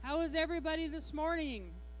is everybody this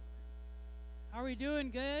morning? Are we doing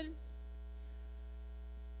good?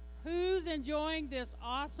 Who's enjoying this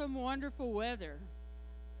awesome, wonderful weather?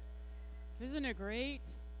 Isn't it great?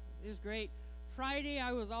 It was great. Friday,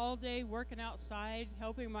 I was all day working outside,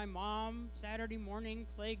 helping my mom. Saturday morning,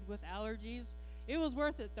 plagued with allergies. It was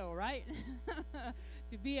worth it, though, right?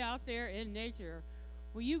 To be out there in nature.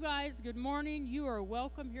 Well, you guys, good morning. You are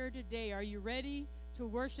welcome here today. Are you ready to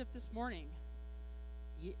worship this morning?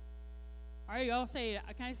 Yeah. Are you all say it?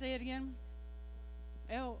 Can I say it again?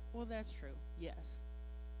 Oh, well, that's true. Yes.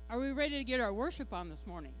 Are we ready to get our worship on this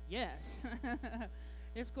morning? Yes.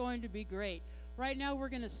 It's going to be great. Right now, we're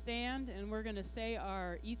going to stand and we're going to say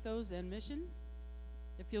our ethos and mission.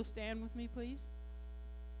 If you'll stand with me, please.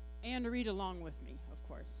 And read along with me, of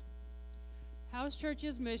course. House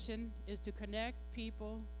Church's mission is to connect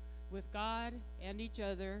people with God and each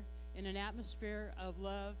other in an atmosphere of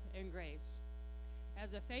love and grace.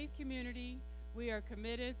 As a faith community, we are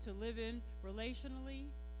committed to living relationally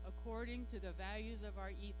according to the values of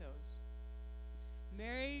our ethos.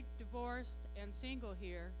 Married, divorced, and single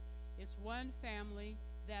here, it's one family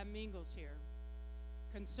that mingles here.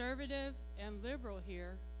 Conservative and liberal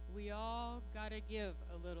here, we all gotta give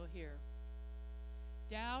a little here.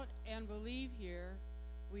 Doubt and believe here,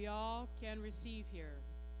 we all can receive here.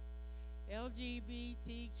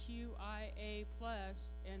 LGBTQIA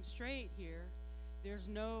plus and straight here, there's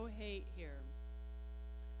no hate here.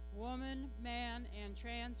 Woman, man, and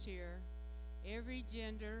trans here, every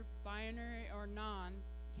gender, binary or non,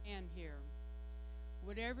 can here.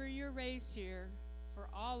 Whatever your race here, for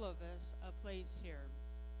all of us, a place here.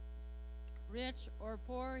 Rich or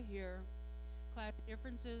poor here, class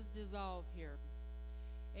differences dissolve here.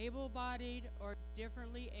 Able-bodied or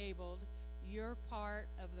differently abled, you're part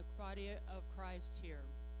of the body of Christ here.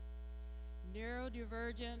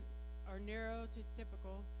 Neurodivergent or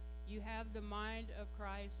neurotypical, you have the mind of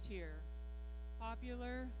Christ here.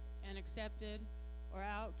 Popular and accepted or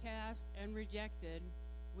outcast and rejected,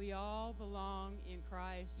 we all belong in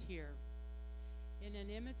Christ here. In an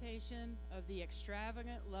imitation of the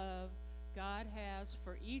extravagant love God has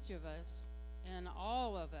for each of us and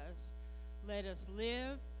all of us, let us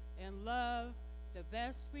live and love the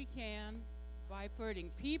best we can by putting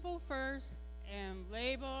people first and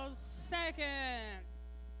labels second.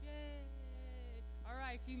 Yay! All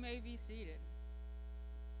right, you may be seated.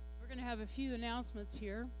 We're going to have a few announcements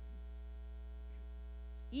here.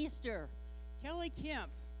 Easter, Kelly Kemp,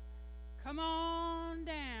 come on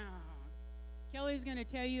down. Kelly's going to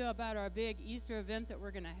tell you about our big Easter event that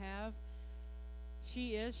we're going to have.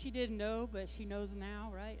 She didn't know, but she knows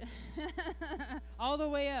now, right? All the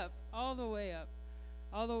way up, all the way up,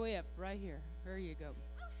 all the way up, right here. There you go.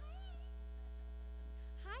 Oh, hey.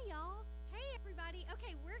 Hi, y'all. Hey, everybody.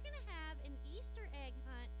 Okay, we're going to have an Easter egg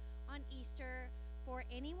hunt on Easter for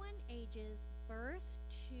anyone ages birth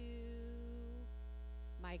to,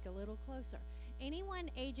 Mike, a little closer.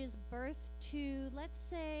 Anyone ages birth to, let's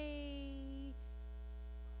say,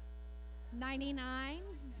 99.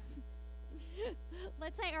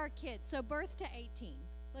 Let's say our kids, so birth to 18.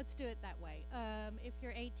 Let's do it that way. If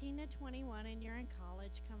you're 18 to 21 and you're in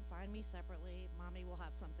college, come find me separately. Mommy will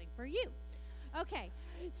have something for you. Okay,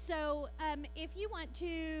 so if you want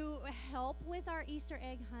to help with our Easter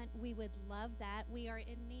egg hunt, we would love that. We are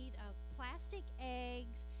in need of plastic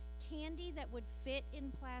eggs, candy that would fit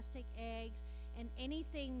in plastic eggs, and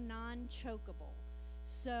anything non-chokeable.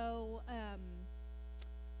 So,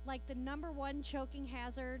 like the number one choking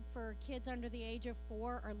hazard for kids under the age of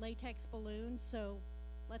 4 are latex balloons. So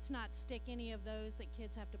let's not stick any of those that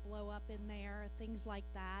kids have to blow up in there, things like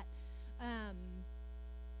that.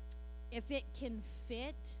 If it can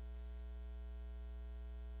fit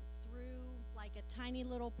through like a tiny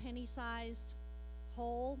little penny-sized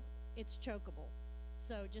hole, it's chokeable.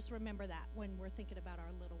 So just remember that when we're thinking about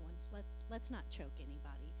our little ones. Let's not choke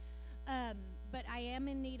anybody. But I am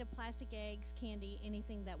in need of plastic eggs, candy,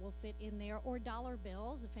 anything that will fit in there, or dollar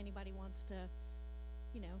bills if anybody wants to,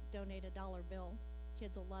 donate a dollar bill.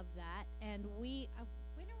 Kids will love that. And when are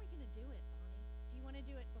we going to do it, Bonnie? Do you want to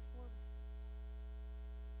do it before?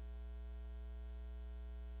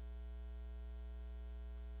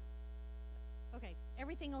 Okay,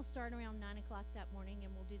 everything will start around 9 o'clock that morning,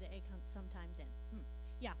 and we'll do the egg hunt sometime then.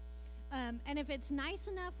 Yeah. And if it's nice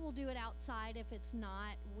enough, we'll do it outside. If it's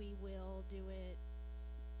not, we will do it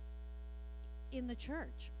in the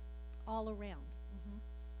church, all around.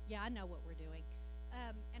 Yeah, I know what we're doing.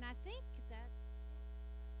 And I think yes.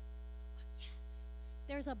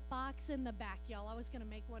 There's a box in the back, y'all. I was going to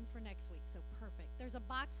make one for next week, so perfect. There's a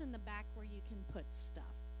box in the back where you can put stuff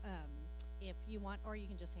if you want, or you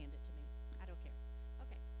can just hand it to me. I don't care.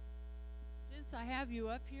 Okay. since I have you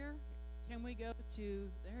up here, can we go to,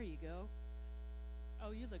 there you go.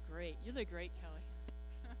 Oh, you look great. You look great, Kelly.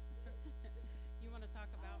 You want to talk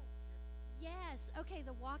about? Yes. Okay,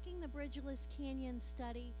 the Walking the Bridgeless Canyon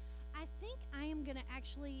study. I think I am going to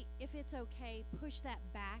actually, if it's okay, push that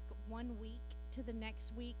back 1 week to the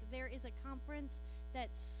next week. There is a conference that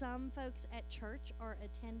some folks at church are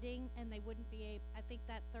attending, and they wouldn't be able, I think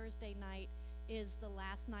that Thursday night is the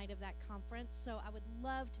last night of that conference. So I would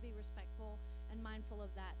love to be respectful and mindful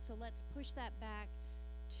of that. So let's push that back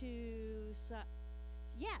to,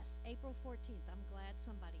 yes, April 14th. I'm glad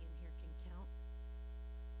somebody in here can count.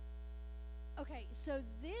 Okay, so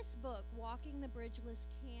this book, Walking the Bridgeless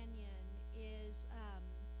Canyon,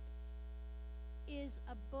 is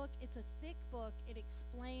a book. It's a thick book. It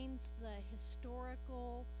explains the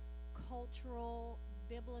historical, cultural,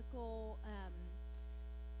 biblical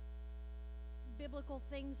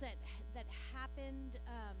things that happened.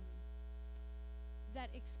 That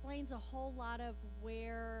explains a whole lot of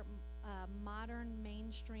where modern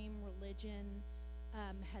mainstream religion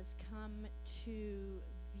has come to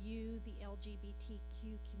view the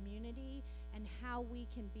LGBTQ community and how we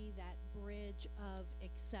can be that bridge of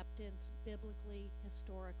acceptance biblically,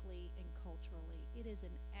 historically, and culturally. It is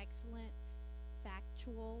an excellent,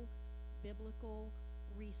 factual, biblical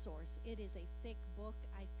resource. It is a thick book.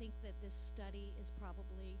 I think that this study is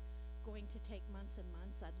probably going to take months and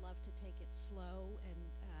months. I'd love to take it slow and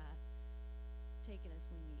take it as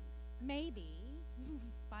we need. Maybe.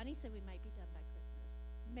 Bonnie said we might be done by Christmas.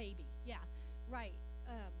 Maybe. Yeah. Right.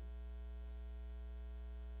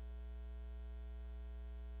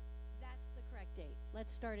 That's the correct date.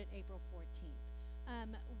 Let's start at April 14th.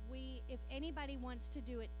 If anybody wants to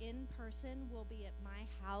do it in person, we'll be at my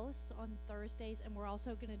house on Thursdays, and we're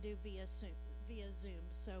also going to do via Zoom,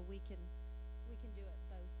 so we can do it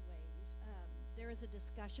both ways. There is a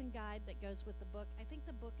discussion guide that goes with the book. I think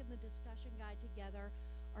the book and the discussion guide together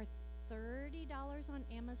are $30 on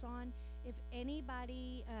Amazon. If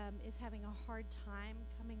anybody is having a hard time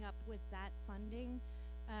coming up with that funding,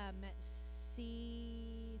 who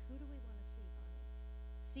do we want to see, Bonnie?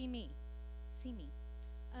 See me.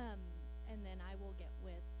 And then I will get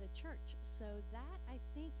with the church. So that, I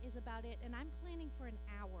think, is about it. And I'm planning for an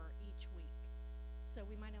hour each week. So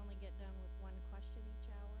we might only get done with one question each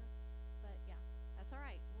hour. But yeah, that's all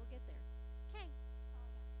right. We'll get there. Okay.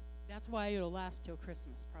 That's why it'll last till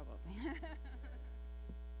Christmas, probably.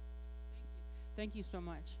 Thank you so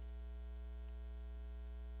much.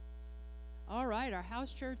 All right, our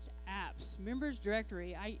house church apps, members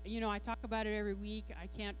directory. I talk about it every week. I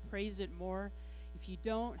can't praise it more. If you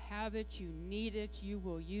don't have it, you need it. You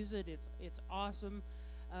will use it. It's awesome.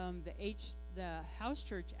 The house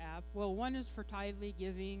church app. Well, one is for tithely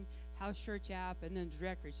giving, house church app, and then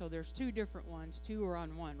directory. So there's two different ones. Two are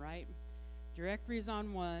on one, right? Directory is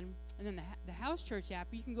on one, and then the house church app.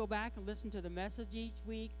 You can go back and listen to the message each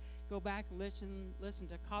week. Go back and listen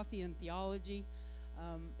to Coffee and Theology.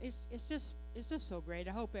 It's just so great.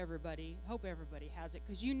 I hope everybody has it,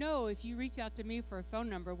 because if you reach out to me for a phone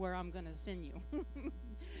number, where I'm going to send you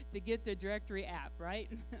to get the directory app, right?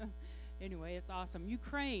 Anyway, it's awesome.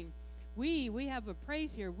 Ukraine, we have a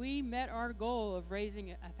praise here. We met our goal of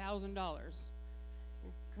raising $1,000.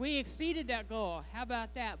 We exceeded that goal. How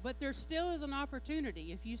about that? But there still is an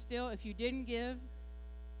opportunity. If you didn't give,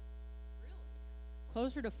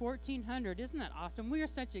 closer to 1,400. Isn't that awesome? We are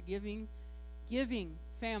such a giving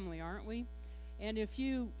family, aren't we? And if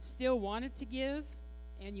you still wanted to give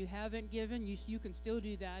and you haven't given, you can still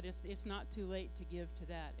do that. It's not too late to give to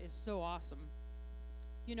that. It's so awesome.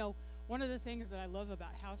 One of the things that I love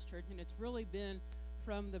about House Church, and it's really been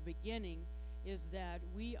from the beginning, is that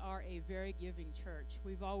we are a very giving church.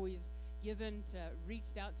 We've always given,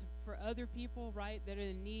 reached out for other people, right, that are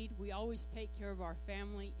in need. We always take care of our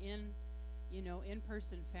family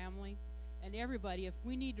in-person family. And everybody, if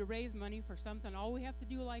we need to raise money for something, all we have to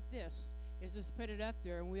do like this is just put it up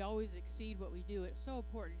there, and we always exceed what we do. It's so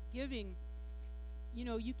important. Giving,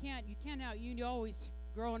 you always,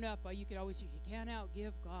 growing up, you can't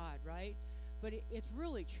outgive God, right? But it's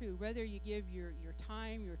really true. Whether you give your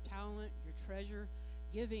time, your talent, your treasure,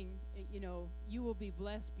 giving, you will be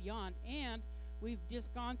blessed beyond. And we've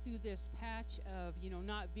just gone through this patch of,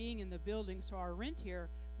 not being in the building, so our rent here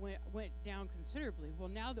went down considerably. Well,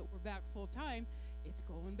 now that we're back full time, it's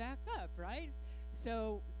going back up, right?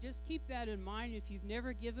 So just keep that in mind. If you've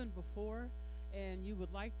never given before and you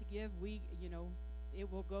would like to give,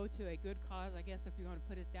 it will go to a good cause, I guess, if you want to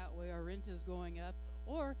put it that way. Our rent is going up.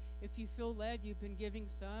 Or if you feel led, you've been giving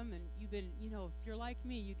some, and you've been, if you're like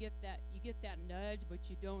me, you get that nudge, but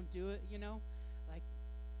you don't do it,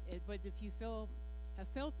 but if you have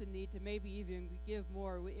felt the need to maybe even give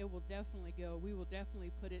more, it will definitely go. We will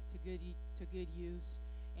definitely put it to good use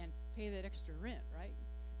and pay that extra rent, right?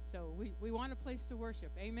 So we want a place to worship.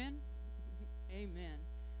 Amen? Amen.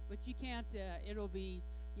 But you can't, it'll be,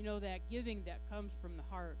 that giving that comes from the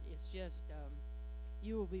heart. It's just,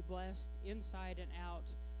 you will be blessed inside and out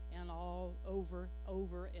and all over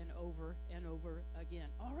and over and over again.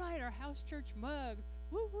 All right, our house church mugs.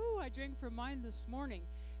 Woo woo! I drank from mine this morning.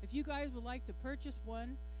 If you guys would like to purchase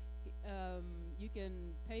one, you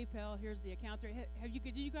can PayPal. Here's the account there.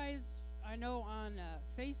 Did you guys? I know on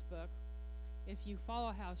Facebook, if you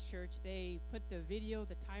follow House Church, they put the video,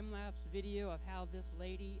 the time-lapse video of how this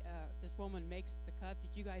woman makes the cup.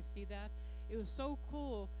 Did you guys see that? It was so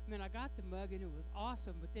cool. I mean, I got the mug and it was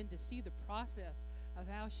awesome, but then to see the process of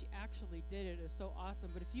how she actually did it is so awesome.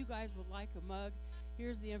 But if you guys would like a mug,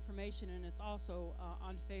 here's the information, and it's also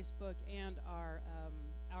on Facebook and our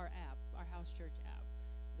app, our House Church app.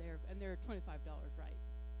 They're $25, right?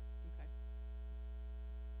 Okay.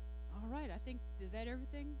 All right. I think, is that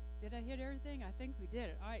everything? Did I hit everything? I think we did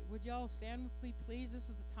it. All right. Would y'all stand with me, please? This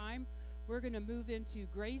is the time we're going to move into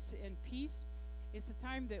grace and peace. It's the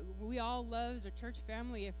time that we all love as a church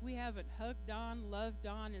family. If we haven't hugged on, loved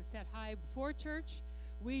on, and said hi before church,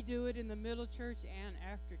 we do it in the middle of church and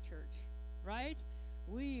after church, right?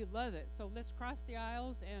 We love it. So let's cross the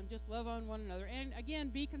aisles and just love on one another. And again,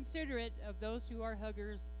 be considerate of those who are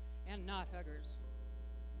huggers and not huggers.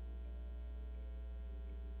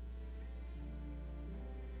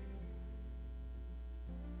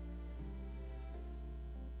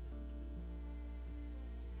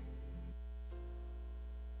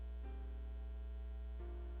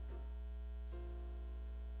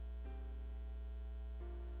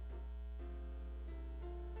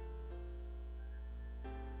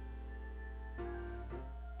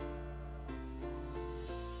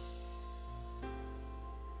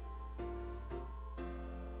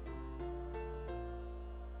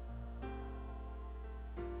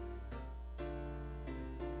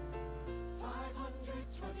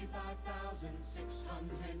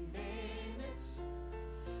 Minutes,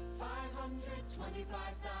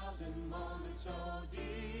 525,000 moments, oh dear.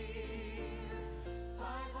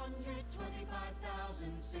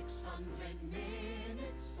 525,600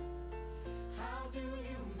 minutes. How do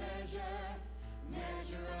you measure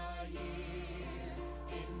a year?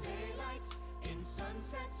 In daylights, in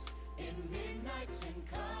sunsets, in midnights, in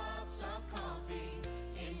cups of coffee,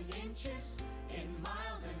 in inches, in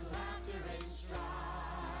miles, and laughter and strife.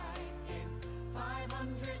 In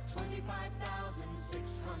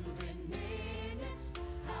 525,600 minutes.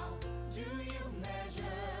 How do you measure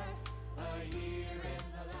a year in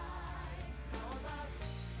the life? How about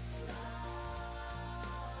love?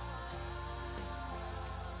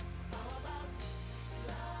 How about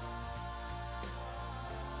love?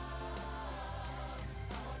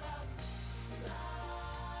 How about love?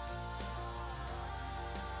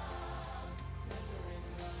 Measuring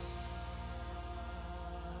love.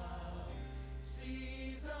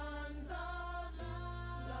 Seasons of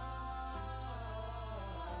love.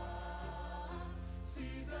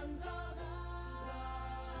 Seasons of love.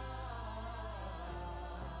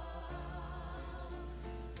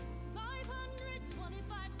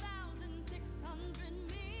 525,600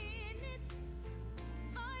 minutes,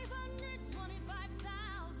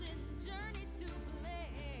 525,000 journeys to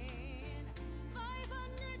plan,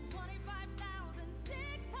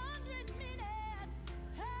 525,600 minutes.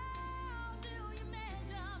 How do you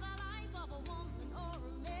measure the life of a woman or a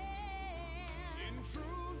man? In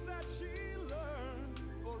truths that she learned,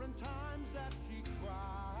 or in times that he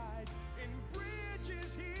cried, in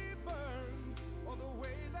bridges he burned, or the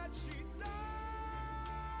way that she died.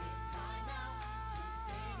 It's time now to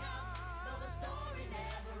sing out, though the story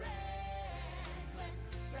never ends. Let's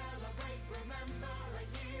celebrate, remember a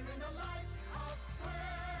year in the life of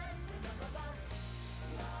friends. Remember love,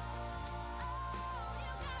 love.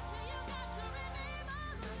 You got to remember the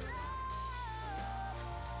love.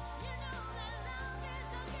 You know that love is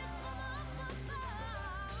a gift from up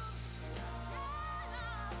above. Share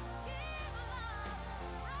love, give love,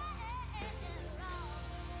 spread love.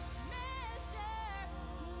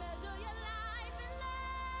 Measure your life in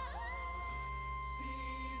love.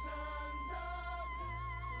 Seasons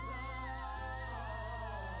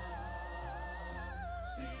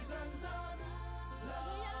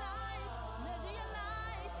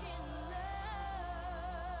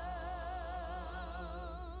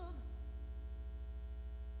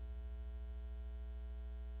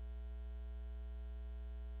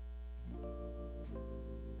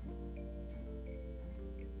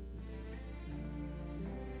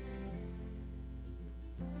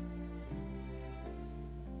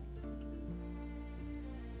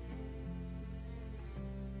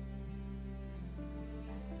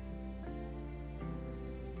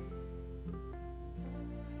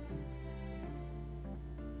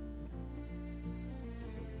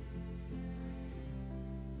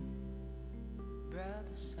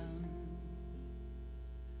brother sun,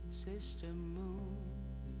 sister moon,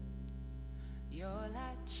 your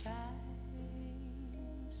light shines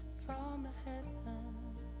from the heaven,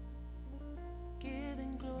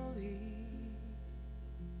 giving glory,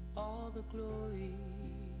 all the glory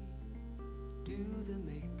to the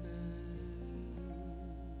Maker.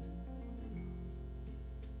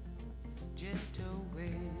 Gentle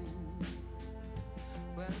wind,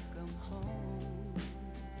 welcome home.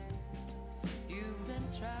 You've been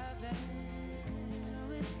traveling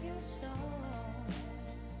with your song,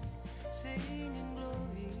 singing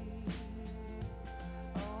glory,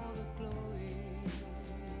 all the glory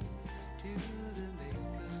to the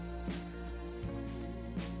Maker.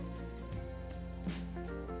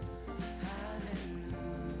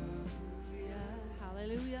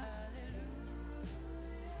 Hallelujah.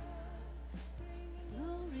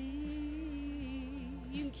 Glory.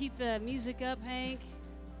 You can keep the music up, Hank.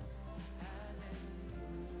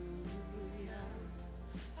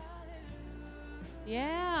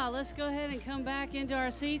 Yeah, let's go ahead and come back into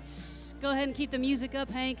our seats. Go ahead and keep the music up,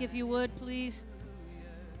 Hank, if you would, please.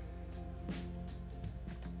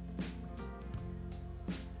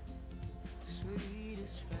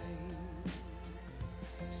 Sweetest rain,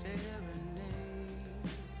 serenade,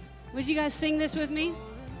 Would you guys sing this with me?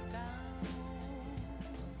 pouring down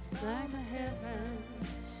Like the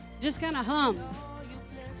heavens. Just kind of hum. all your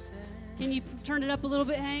blessings, Can you turn it up a little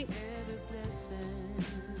bit, Hank? every blessing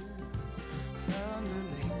from the Maker.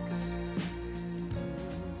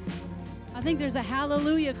 I think there's a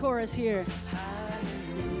hallelujah chorus here. Hallelujah,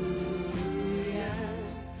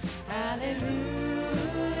 hallelujah,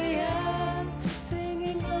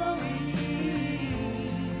 singing glory.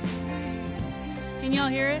 Can y'all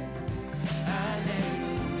hear it? Hallelujah,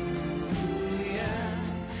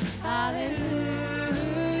 hallelujah,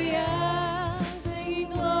 singing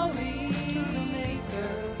glory to the Maker.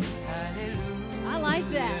 Hallelujah. I like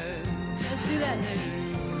that. Let's do that.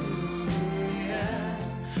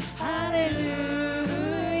 Hallelujah,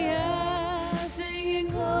 singing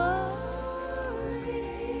glory.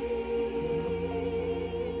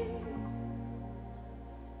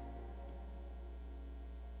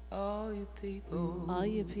 All you people, All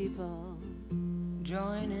you people,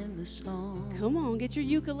 join in the song. come on, get your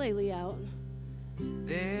ukulele out.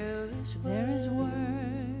 There is There is word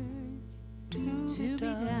word to to be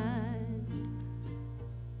done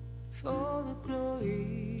for the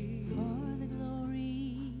glory, for the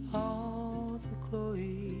glory all the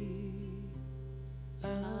glory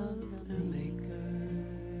of the Maker.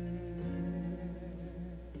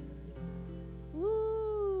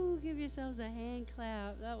 Woo! Give yourselves a hand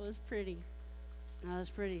clap. That was pretty. That was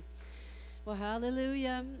pretty. Well,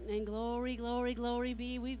 hallelujah and glory, glory, glory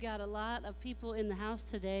be. We've got a lot of people in the house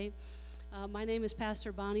today. My name is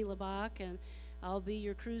Pastor Bonnie Labach, and I'll be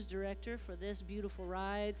your cruise director for this beautiful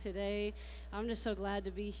ride today. I'm just so glad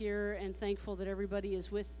to be here and thankful that everybody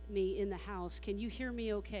is with me in the house. Can you hear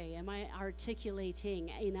me okay? Am I articulating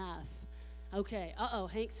enough? Okay. Uh-oh,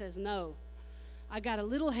 Hank says no. I got a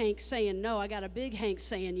little Hank saying no. I got a big Hank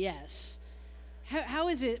saying yes. How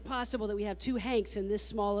is it possible that we have two Hanks in this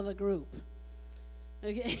small of a group?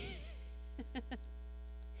 Okay.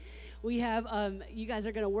 We have, you guys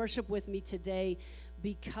are going to worship with me today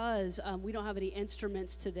because we don't have any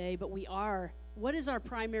instruments today, but we are. What is our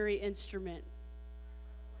primary instrument?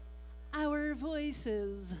 Our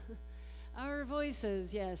voices. Our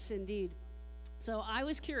voices, yes, indeed. So I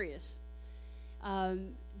was curious.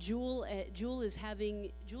 Jewel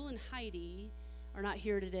and Heidi are not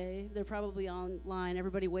here today. They're probably online.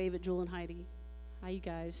 Everybody wave at Jewel and Heidi. Hi, you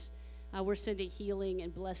guys. We're sending healing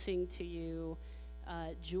and blessing to you.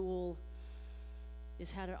 Jewel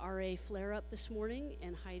has had an RA flare-up this morning,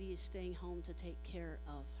 and Heidi is staying home to take care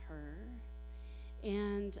of her.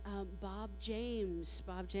 And Bob James,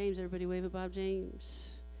 everybody wave at Bob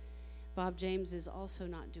James. Bob James is also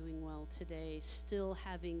not doing well today, still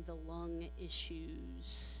having the lung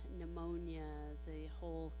issues, pneumonia, the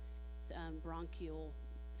whole bronchial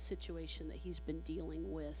situation that he's been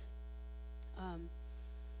dealing with.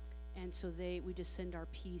 And so we just send our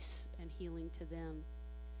peace and healing to them.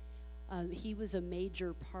 He was a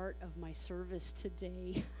major part of my service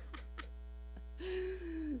today.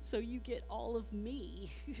 So you get all of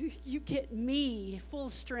me. You get me, full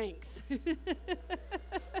strength.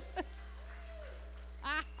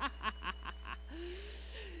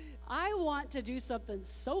 I want to do something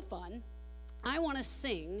so fun. I want to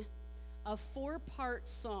sing a 4-part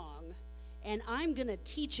song, and I'm going to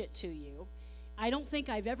teach it to you. I don't think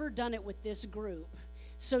I've ever done it with this group.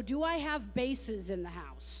 So do I have basses in the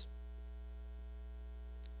house?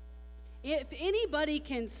 If anybody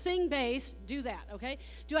can sing bass, do that, okay?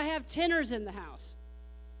 Do I have tenors in the house?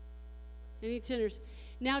 Any tenors?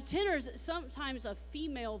 Now, tenors, sometimes a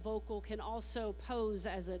female vocal can also pose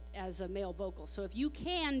as a male vocal. So if you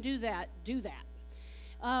can do that, do that.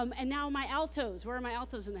 And now my altos. Where are my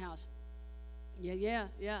altos in the house? Yeah.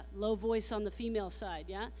 Low voice on the female side,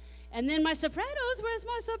 yeah? And then my sopranos. Where's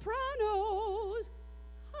my sopranos?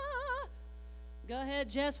 Ah. Go ahead,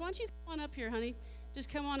 Jess. Why don't you come on up here, honey? Just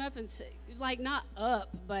come on up and say, like, not up,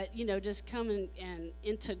 but, just come and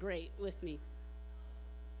integrate with me.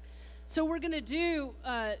 So we're going to do,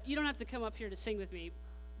 you don't have to come up here to sing with me,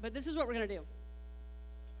 but this is what we're going to do.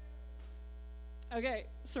 Okay,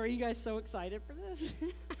 so are you guys so excited for this?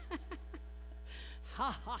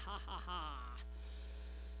 Ha, ha, ha, ha, ha.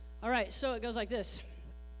 All right, so it goes like this.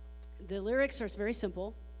 The lyrics are very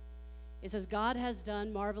simple. It says, God has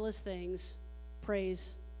done marvelous things.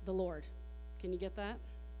 Praise the Lord. Can you get that?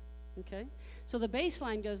 Okay. So the bass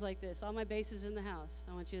line goes like this. All my basses in the house.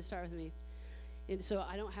 I want you to start with me. And so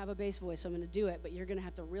I don't have a bass voice, so I'm going to do it, but you're going to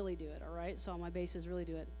have to really do it, all right? So all my basses really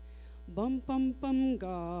do it. Bum, bum, bum,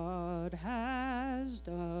 God has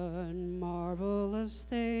done marvelous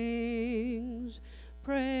things.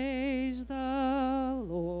 Praise the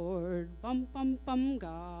Lord. Bum, bum, bum,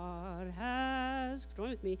 God has, join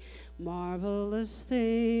with me, marvelous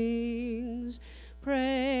things.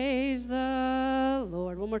 Praise the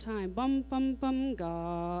Lord. One more time. Bum, bum, bum,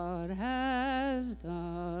 God has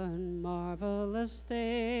done marvelous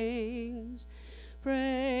things.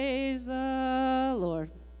 Praise the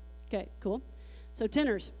Lord. Okay, cool. So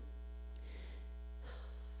tenors.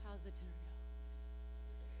 How's the tenor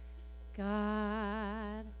go?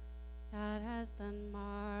 God has done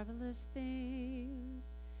marvelous things.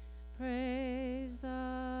 Praise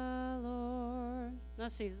the Lord.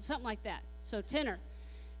 Let's see, something like that. So tenor.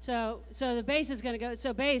 So the bass is going to go.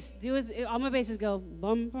 So bass, do it. All my basses go.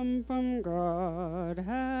 Bum bum bum. God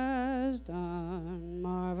has done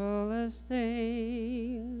marvelous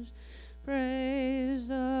things. Praise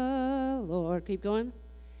the Lord. Keep going.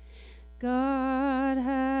 God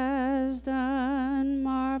has done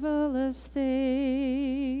marvelous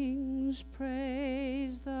things.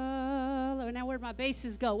 Praise the Lord. Now where'd my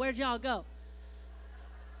basses go? Where'd y'all go?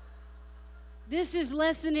 This is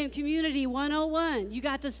Lesson in Community 101. You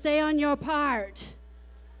got to stay on your part.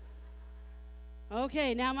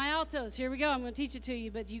 Okay, now my altos. Here we go. I'm going to teach it to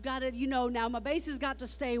you, but you got to, now my basses got to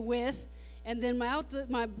stay with, and then my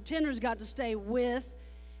tenors got to stay with.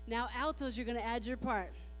 Now altos, you're going to add your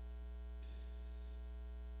part.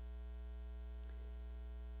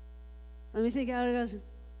 Let me think how it goes.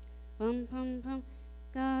 Bum, bum, bum.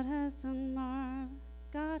 God has done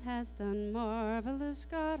God has done marvelous,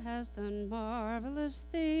 God has done marvelous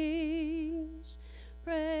things.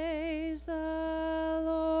 Praise the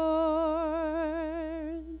Lord.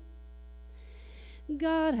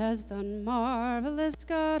 God has done marvelous,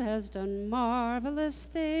 God has done marvelous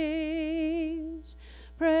things.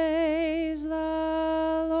 Praise the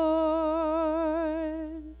Lord.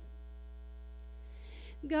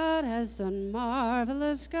 God has done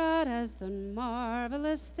marvelous, God has done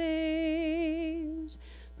marvelous things.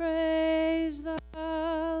 Praise the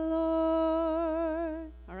Lord.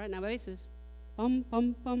 All right, now basses. Bum,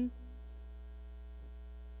 bum, bum.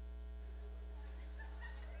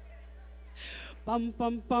 Bum,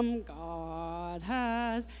 bum, bum. God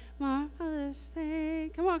has marvelous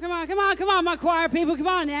things. Come on, my choir people. Come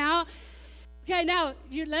on now. Okay, now,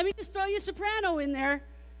 let me just throw you a soprano in there.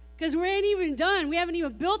 Because we ain't even done. We haven't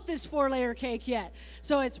even built this 4-layer cake yet.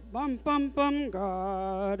 So it's bum, bum, bum.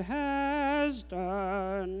 God has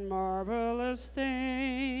done marvelous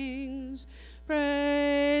things.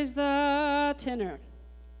 Praise the tenor.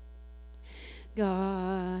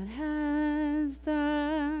 God has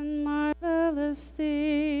done marvelous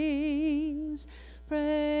things.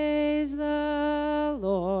 Praise the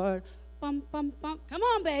Lord. Bum, bum, bum. Come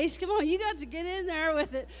on, bass. Come on. You got to get in there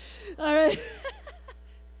with it. All right.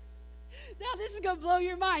 Now this is going to blow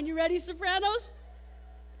your mind. You ready, sopranos?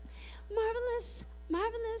 Marvelous,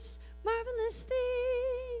 marvelous, marvelous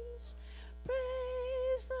things.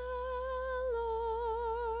 Praise the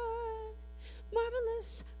Lord.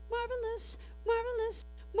 Marvelous, marvelous, marvelous,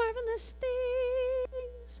 marvelous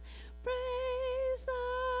things. Praise the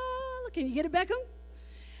Lord. Can you get it, Beckham?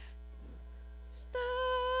 Praise the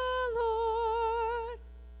Lord.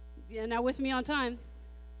 Yeah, now with me on time.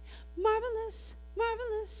 Marvelous,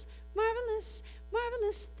 marvelous, marvelous,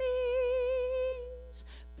 marvelous things.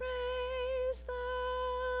 Praise the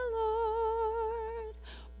Lord.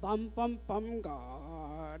 Bum, bum, bum.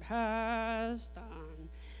 God has done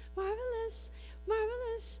marvelous,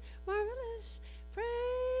 marvelous, marvelous.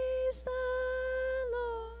 Praise the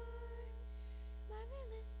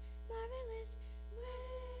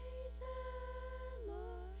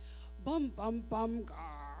bum, bum, bum, God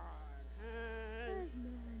has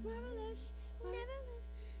marvelous,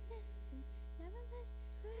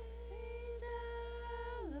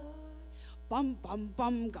 bum, bum,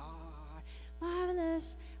 bum, God.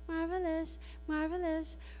 Marvelous, marvelous,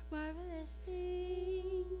 marvelous, marvelous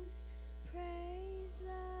things. Praise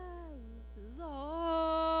the Lord.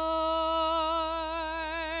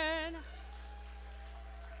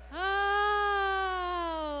 Oh,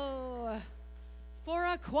 for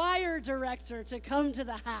a choir director to come to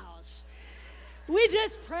the house. We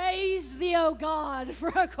just praise thee, O God, for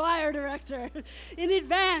a choir director in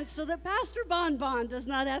advance so that Pastor Bonbon does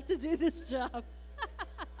not have to do this job.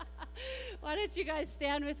 Why don't you guys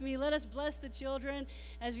stand with me? Let us bless the children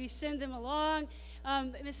as we send them along.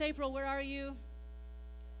 Miss April, where are you?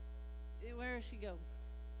 Where does she go?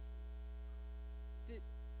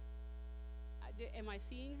 Am I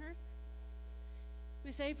seeing her?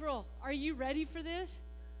 Miss April, are you ready for this?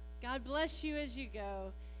 God bless you as you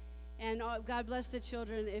go. And God bless the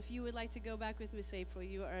children. If you would like to go back with Miss April,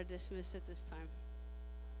 you are dismissed at this time.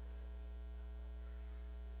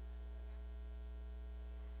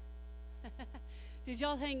 Did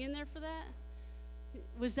y'all hang in there for that?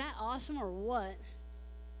 Was that awesome or what?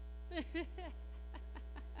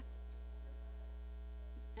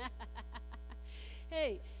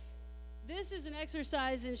 Hey, this is an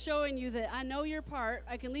exercise in showing you that I know your part.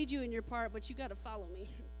 I can lead you in your part, but you got to follow me.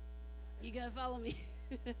 You got to follow me.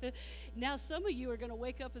 Now, some of you are going to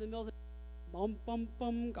wake up in the middle of the bum, bum,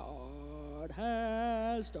 bum, God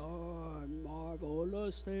has done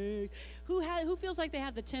marvelous things. Who feels like they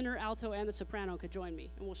have the tenor, alto, and the soprano could join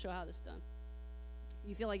me, and we'll show how this is done.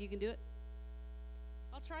 You feel like you can do it?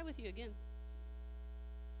 I'll try with you again.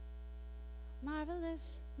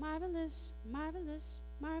 Marvelous, marvelous, marvelous,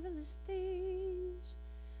 marvelous things.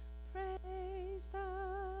 Praise the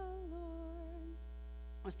Lord.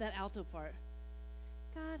 What's that alto part?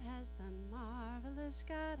 God has done marvelous,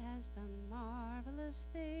 God has done marvelous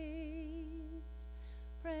things.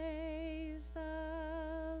 Praise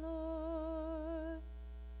the Lord.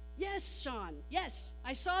 Yes, Sean. Yes,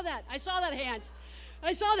 I saw that. I saw that hand.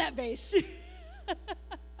 I saw that bass.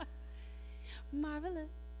 Marvelous.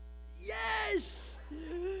 Yes.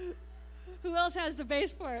 Who else has the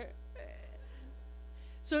bass part?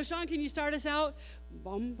 So, Sean, can you start us out?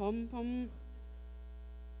 Bum, bum, bum.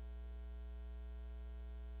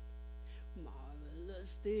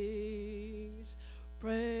 Marvelous things,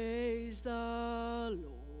 praise the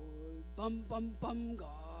Lord, bum, bum, bum,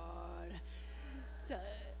 God.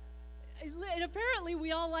 And apparently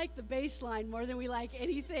we all like the bass line more than we like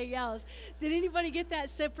anything else. Did anybody get that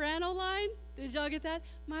soprano line? Did y'all get that?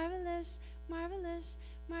 Marvelous, marvelous,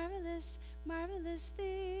 marvelous, marvelous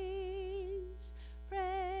things,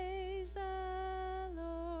 praise the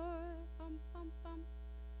Lord, bum, bum, bum.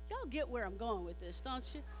 Y'all get where I'm going with this,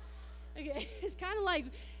 don't you? Okay, it's kind of like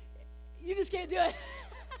you just can't do it.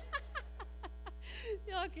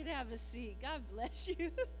 Y'all can have a seat. God bless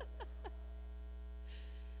you.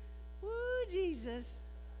 Woo, Jesus.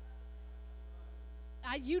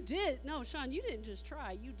 You did. No, Sean, you didn't just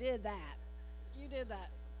try. You did that. You did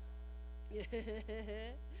that.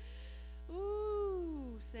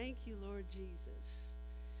 Ooh, thank you, Lord Jesus.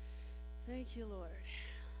 Thank you, Lord.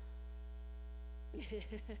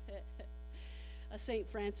 A St.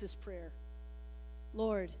 Francis prayer.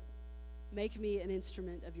 Lord, make me an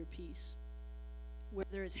instrument of your peace. Where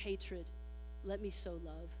there is hatred, let me sow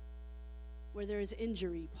love. Where there is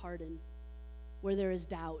injury, pardon. Where there is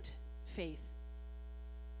doubt, faith.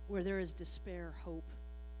 Where there is despair, hope.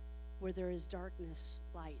 Where there is darkness,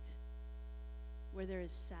 light. Where there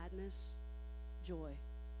is sadness, joy.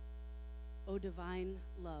 O divine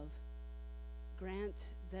love,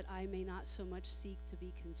 grant that I may not so much seek to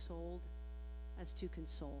be consoled as to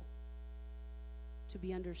console, to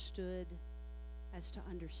be understood as to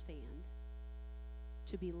understand,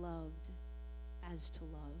 to be loved as to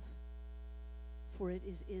love. For it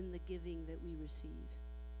is in the giving that we receive.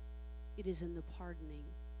 It is in the pardoning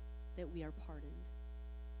that we are pardoned.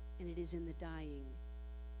 And it is in the dying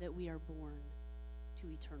that we are born to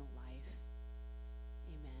eternal life.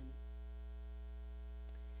 Amen.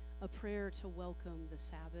 A prayer to welcome the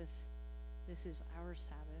Sabbath. This is our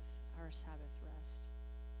Sabbath rest.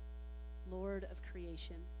 Lord of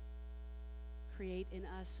creation, create in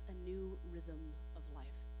us a new rhythm of life,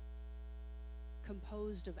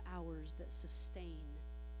 composed of hours that sustain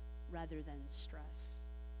rather than stress,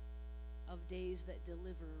 of days that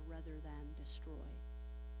deliver rather than destroy,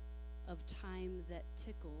 of time that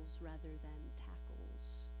tickles rather than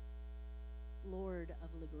tackles. Lord of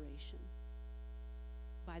liberation,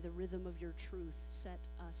 by the rhythm of your truth, set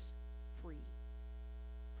us free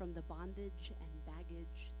from the bondage and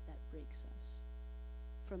baggage that breaks us,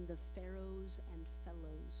 from the pharaohs and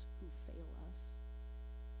fellows who fail us,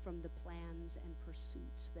 from the plans and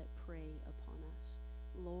pursuits that prey upon us.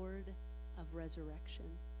 Lord of resurrection,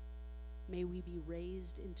 may we be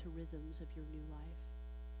raised into rhythms of your new life,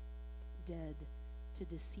 dead to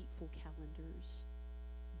deceitful calendars,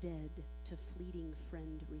 dead to fleeting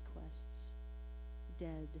friend requests,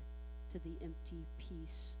 dead to the empty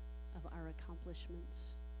peace of our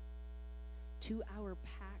accomplishments. To our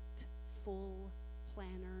packed, full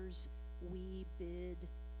planners, we bid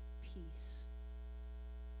peace.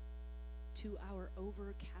 To our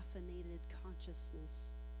over-caffeinated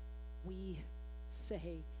consciousness, we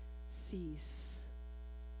say cease.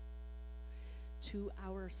 To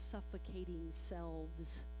our suffocating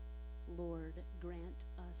selves, Lord, grant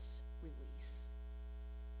us release.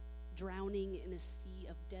 Drowning in a sea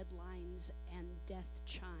of deadlines and death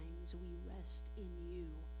chimes, we rest in you,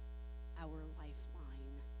 our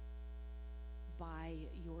lifeline. By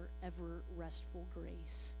your ever restful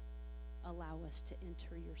grace, allow us to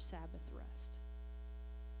enter your Sabbath rest.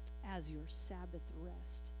 As your Sabbath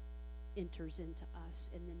rest enters into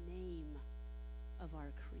us, in the name of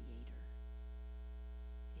our Creator.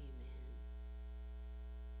 Amen.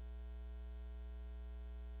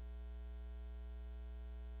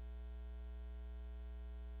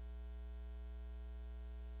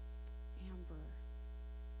 Amber,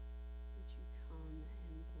 would you come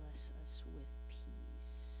and bless us with peace?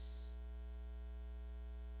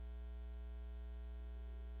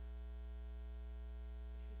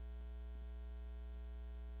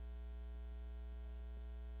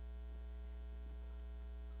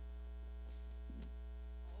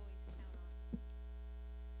 Always count on.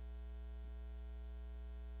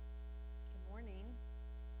 Good morning.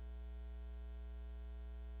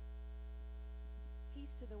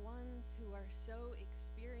 Peace to the ones who are so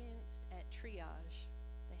experienced at triage,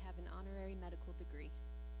 they have an honorary medical degree.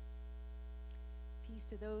 Peace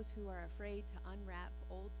to those who are afraid to unwrap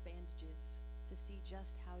old bandages to see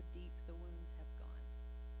just how deep the wounds have gone.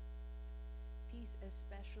 Peace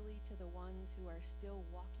especially to the ones who are still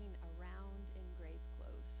walking around in grave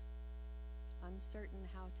clothes, uncertain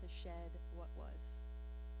how to shed what was.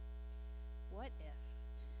 What if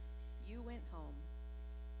you went home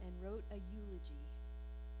and wrote a eulogy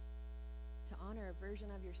to honor a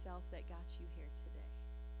version of yourself that got you here today?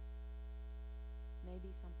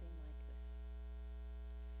 Maybe something like this.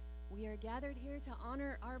 We are gathered here to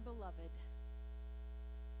honor our beloved,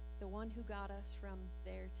 the one who got us from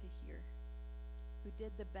there to here, who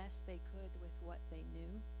did the best they could with what they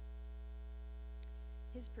knew.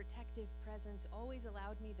 His protective presence always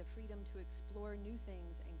allowed me the freedom to explore new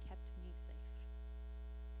things and kept me safe.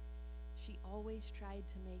 She always tried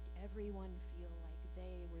to make everyone feel like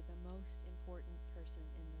they were the most important person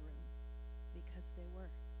in the room, because they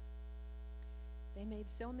were. They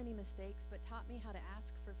made so many mistakes, but taught me how to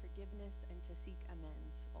ask for forgiveness and to seek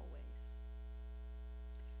amends always.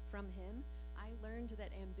 From him, I learned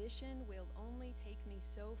that ambition will only take me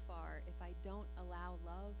so far if I don't allow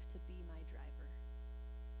love to be my driver.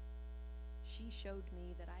 She showed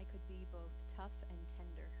me that I could be both tough and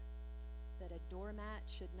tender, that a doormat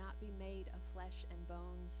should not be made of flesh and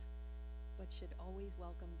bones, but should always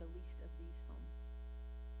welcome the least of these home.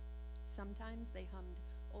 Sometimes they hummed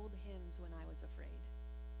old hymns when I was afraid,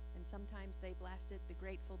 and sometimes they blasted the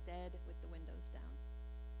Grateful Dead with the windows down.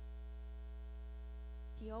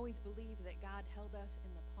 He always believed that God held us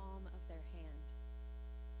in the palm of their hand,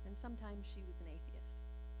 and sometimes she was an atheist.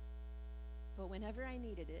 But whenever I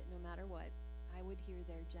needed it, no matter what, I would hear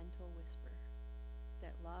their gentle whisper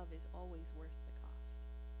that love is always worth the cost.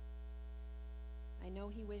 I know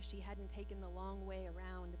he wished he hadn't taken the long way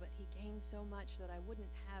around, but he gained so much that I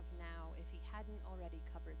wouldn't have now if he hadn't already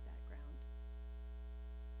covered that ground.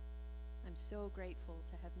 I'm so grateful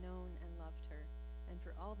to have known and loved her, and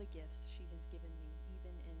for all the gifts she has given me,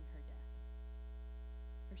 even in her death.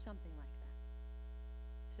 Or something like that.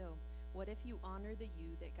 So, what if you honor the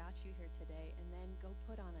you that got you here today, and then go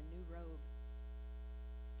put on a new robe?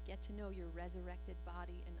 Get to know your resurrected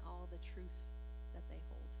body and all the truths that they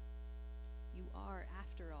hold. You are,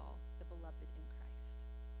 after all, the beloved in Christ.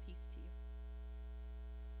 Peace to you.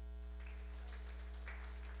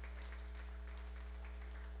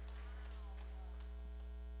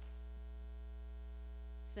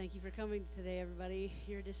 Thank you for coming today, everybody.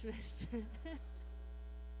 You're dismissed.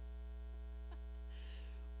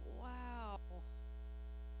 Wow.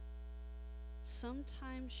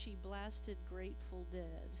 Sometimes she blasted Grateful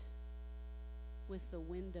Dead with the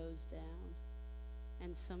windows down,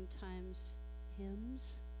 and sometimes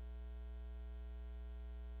hymns.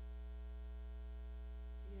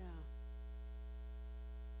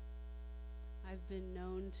 I've been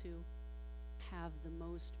known to have the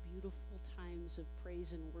most beautiful times of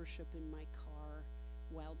praise and worship in my car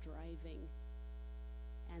while driving,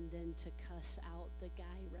 and then to cuss out the guy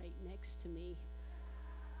right next to me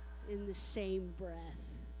in the same breath.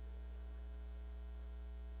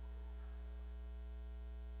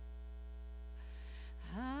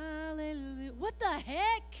 Hallelujah. What the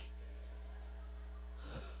heck?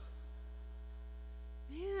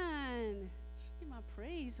 Man, get my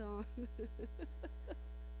praise on.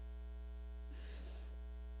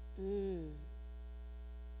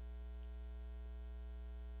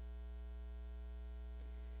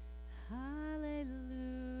 Hallelujah.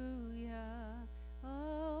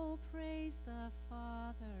 Oh, praise the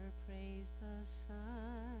Father, praise the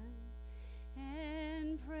Son,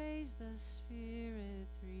 and praise the Spirit,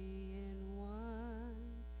 three in one.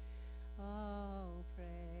 Oh,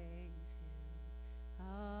 praise Him.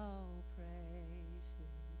 Oh, praise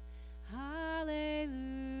Him. Hallelujah.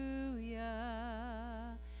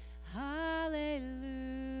 Hallelujah.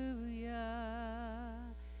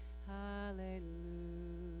 Hallelujah.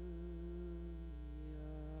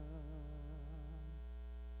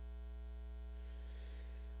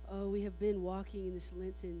 Oh, we have been walking in this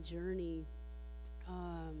Lenten journey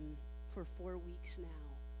for 4 weeks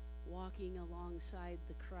now, walking alongside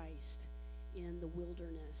the Christ in the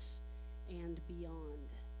wilderness and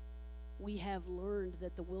beyond. We have learned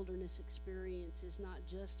that the wilderness experience is not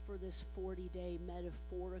just for this 40-day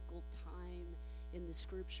metaphorical time in the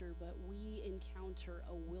scripture, but we encounter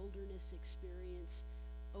a wilderness experience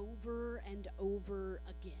over and over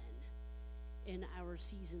again in our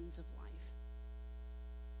seasons of life.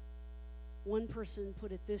 One person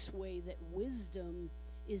put it this way, that wisdom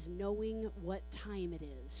is knowing what time it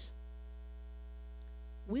is.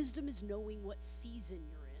 Wisdom is knowing what season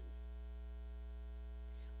you're in.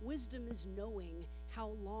 Wisdom is knowing how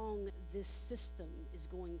long this system is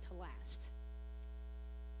going to last.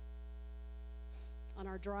 On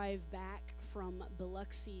our drive back from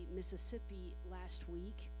Biloxi, Mississippi last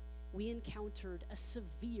week, we encountered a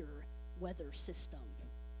severe weather system.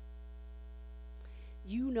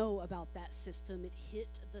 You know about that system. It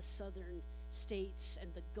hit the southern states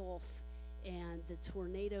and the Gulf, and the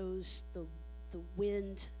tornadoes, the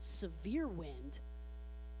wind, severe wind,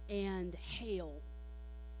 and hail.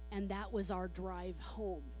 And that was our drive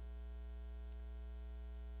home.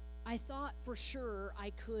 I thought for sure I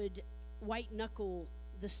could white knuckle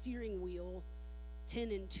the steering wheel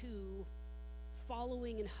 10 and 2,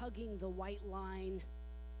 following and hugging the white line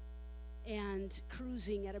and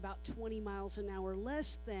cruising at about 20 miles an hour,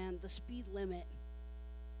 less than the speed limit,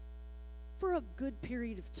 for a good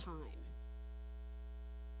period of time.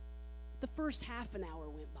 The first half an hour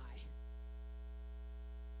went by.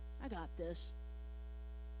 I got this.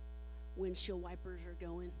 Windshield wipers are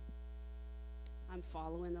going. I'm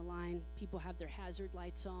following the line. People have their hazard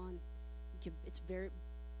lights on. It's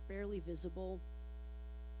barely visible.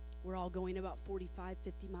 We're all going about 45,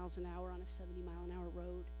 50 miles an hour on a 70 mile an hour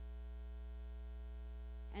road.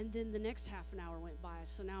 And then the next half an hour went by,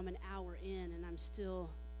 so now I'm an hour in and I'm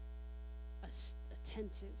still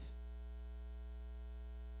attentive.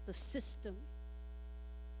 The system,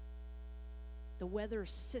 the weather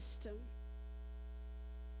system,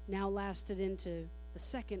 now lasted into the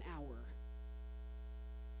second hour.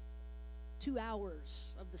 2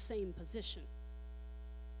 hours of the same position.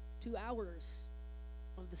 2 hours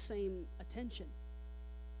of the same attention.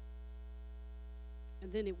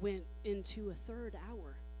 And then it went into a third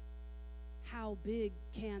hour. How big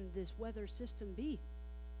can this weather system be?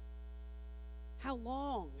 How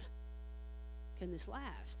long can this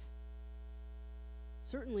last?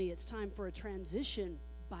 Certainly it's time for a transition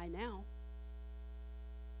by now.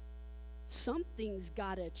 Something's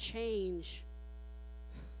got to change.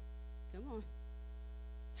 Come on.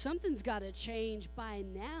 Something's got to change by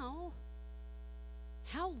now.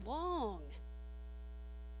 How long,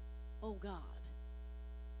 oh God,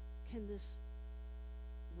 can this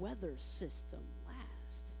weather system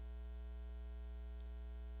last?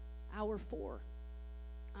 Hour 4.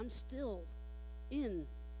 I'm still in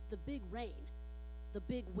the big rain, the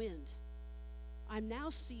big wind. I'm now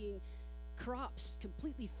seeing crops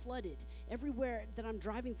completely flooded. Everywhere that I'm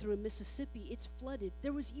driving through in Mississippi, it's flooded.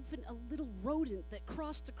 There was even a little rodent that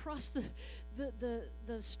crossed across the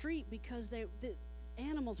street because the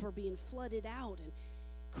animals were being flooded out, and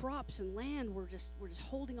crops and land were just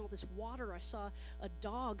holding all this water. I saw a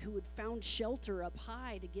dog who had found shelter up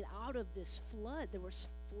high to get out of this flood. There was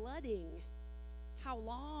flooding. How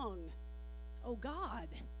long? Oh God,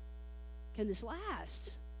 can this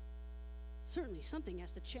last? Certainly something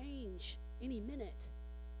has to change any minute.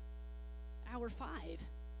 Hour 5.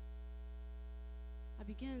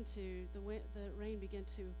 the rain began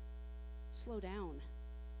to slow down.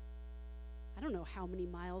 I don't know how many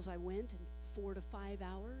miles I went in 4 to 5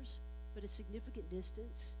 hours, but a significant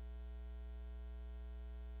distance.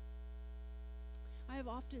 I have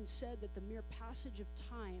often said that the mere passage of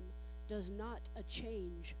time does not a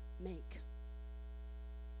change make.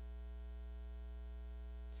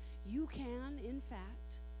 You can, in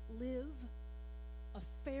fact, live a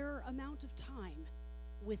fair amount of time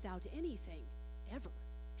without anything ever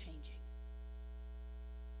changing.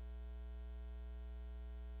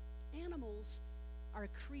 Animals are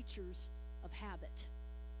creatures of habit.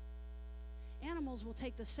 Animals will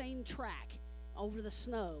take the same track over the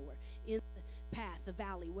snow or in the path, the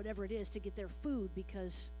valley, whatever it is, to get their food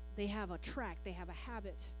because they have a track, they have a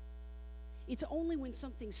habit. It's only when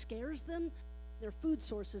something scares them, their food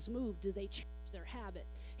sources move, do they change their habit.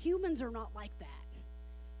 Humans are not like that.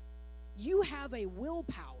 You have a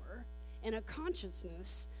willpower and a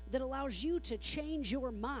consciousness that allows you to change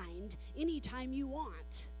your mind anytime you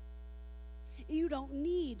want. You don't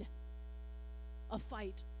need a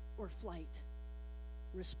fight or flight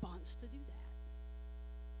response to do that.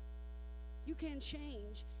 You can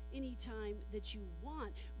change anytime that you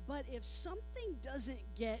want, but if something doesn't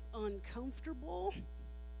get uncomfortable,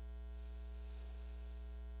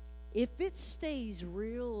 if it stays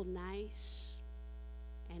real nice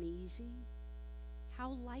and easy,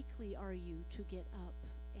 how likely are you to get up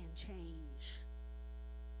and change?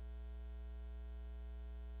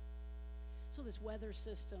 So this weather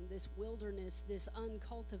system, this wilderness, this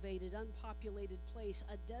uncultivated, unpopulated place,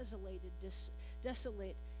 a desolated,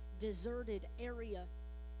 desolate, deserted area,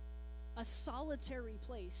 a solitary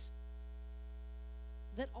place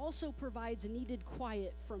that also provides needed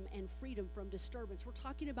quiet from and freedom from disturbance. We're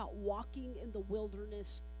talking about walking in the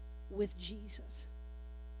wilderness with Jesus.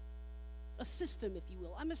 A system, if you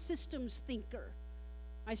will. I'm a systems thinker.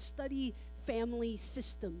 I study family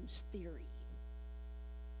systems theory.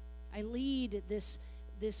 I lead this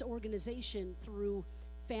organization through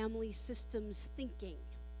family systems thinking.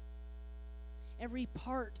 Every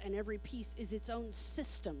part and every piece is its own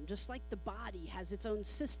system, just like the body has its own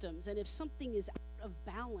systems. And if something is out of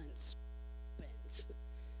balance,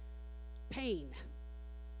 pain,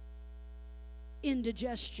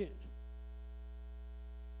 indigestion,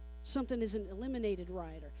 something isn't eliminated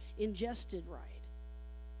right or ingested right.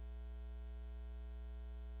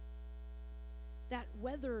 That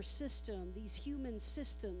weather system, these human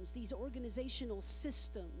systems, these organizational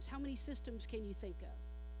systems, how many systems can you think of?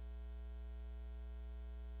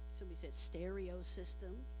 Somebody said stereo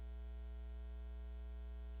system,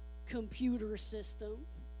 computer system,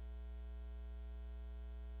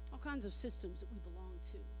 all kinds of systems that we belong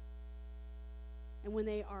to. And when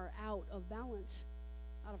they are out of balance,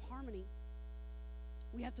 out of harmony,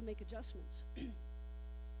 we have to make adjustments.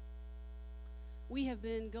 We have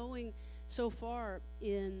been going so far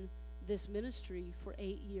in this ministry for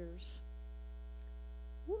 8 years.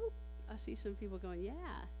 Whoop. I see some people going, yeah,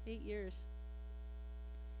 8 years.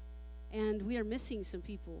 And we are missing some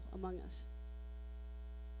people among us.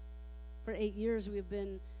 For 8 years, we have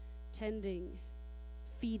been tending,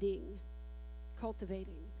 feeding,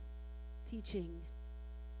 cultivating, teaching,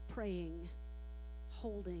 praying,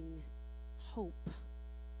 holding, hope,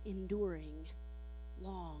 enduring,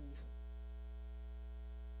 long.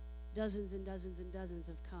 Dozens and dozens and dozens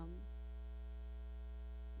have come.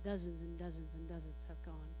 Dozens and dozens and dozens have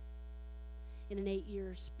gone. In an 8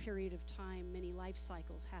 years period of time, many life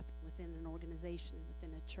cycles happen within an organization,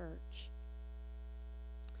 within a church.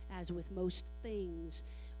 As with most things,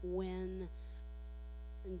 when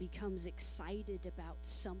one becomes excited about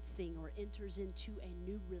something or enters into a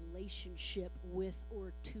new relationship with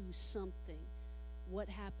or to something, what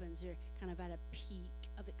happens? You're kind of at a peak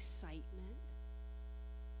of excitement.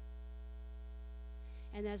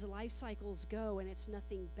 And as the life cycles go, and it's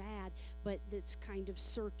nothing bad, but it's kind of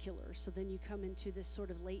circular. So then you come into this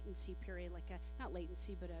sort of latency period, like not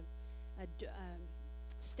latency, but a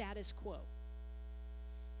status quo.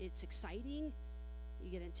 It's exciting.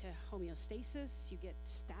 You get into homeostasis. You get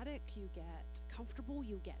static. You get comfortable.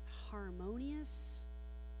 You get harmonious.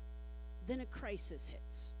 Then a crisis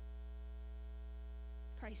hits.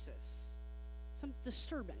 Crisis. Some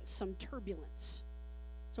disturbance, some turbulence,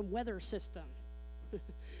 some weather system. The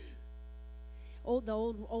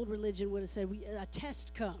old religion would have said a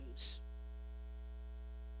test comes.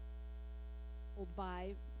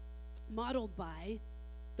 Modeled by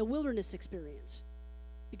the wilderness experience.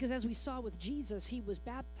 Because as we saw with Jesus, he was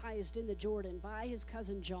baptized in the Jordan by his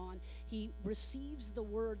cousin John. He receives the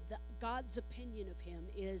word, God's opinion of him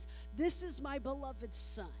is, "This is my beloved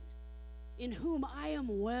Son, in whom I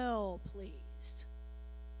am well pleased."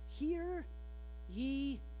 Hear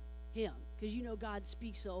ye him. Because you know God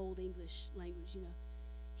speaks the old English language, you know.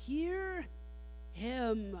 Hear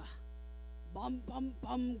him. Bum, bum,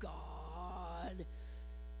 bum, God.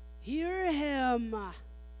 Hear him.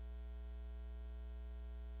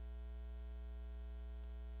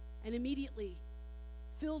 And immediately,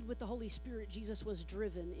 filled with the Holy Spirit, Jesus was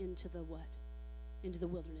driven into the what? Into the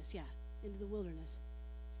wilderness, yeah, into the wilderness.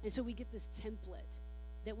 And so we get this template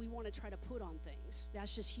that we want to try to put on things.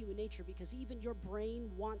 That's just human nature, because even your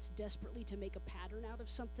brain wants desperately to make a pattern out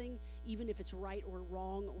of something, even if it's right or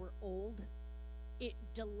wrong or old. It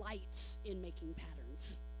delights in making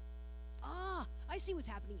patterns. Ah, I see what's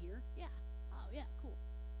happening here. Yeah. Oh, yeah, cool.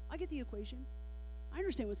 I get the equation. I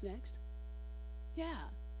understand what's next. Yeah.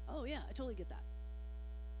 Oh, yeah, I totally get that.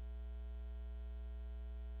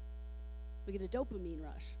 We get a dopamine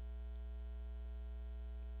rush.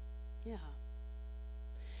 Yeah.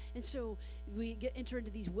 And so we enter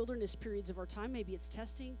into these wilderness periods of our time. Maybe it's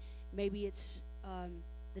testing. Maybe it's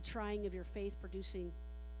the trying of your faith producing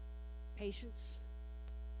patience.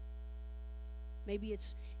 Maybe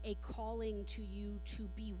it's a calling to you to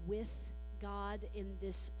be with God in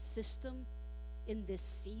this system, in this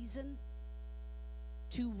season,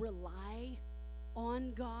 to rely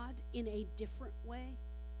on God in a different way.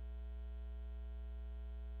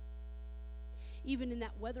 Even in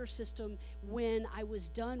that weather system, when I was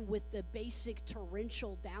done with the basic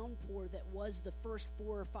torrential downpour that was the first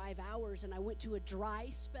 4 or 5 hours, and I went to a dry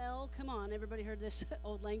spell. Come on, everybody heard this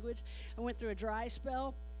old language? I went through a dry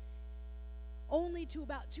spell, only to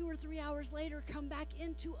about 2 or 3 hours later come back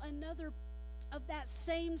into another of that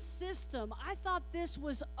same system. I thought this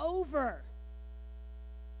was over.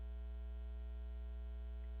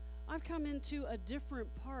 I've come into a different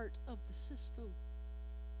part of the system.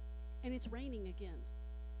 And it's raining again.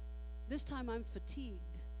 This time I'm fatigued.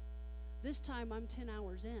 This time I'm 10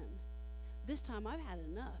 hours in. This time I've had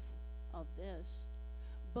enough of this.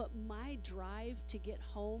 But my drive to get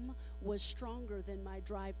home was stronger than my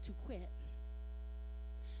drive to quit.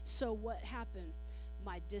 So what happened?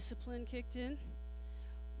 My discipline kicked in.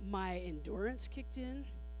 My endurance kicked in.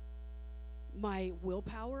 My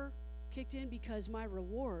willpower kicked in, because my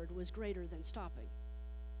reward was greater than stopping.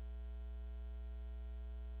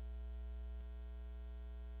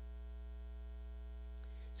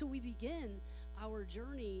 So we begin our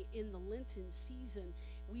journey in the Lenten season.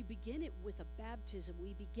 We begin it with a baptism.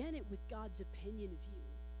 We begin it with God's opinion of you.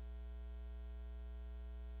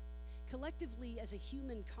 Collectively, as a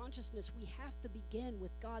human consciousness, we have to begin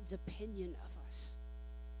with God's opinion of us.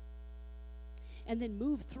 And then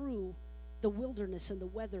move through the wilderness and the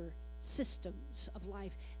weather systems of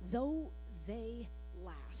life, though they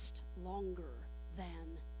last longer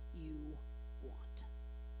than you want.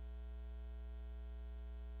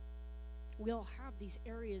 We all have these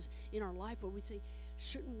areas in our life where we say,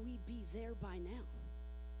 shouldn't we be there by now?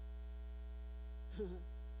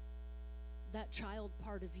 That child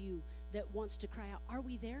part of you that wants to cry out, are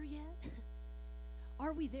we there yet?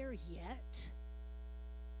 Are we there yet?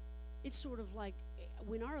 It's sort of like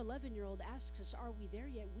when our 11-year-old asks us, are we there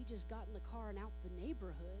yet? We just got in the car and out the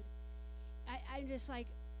neighborhood. I'm just like,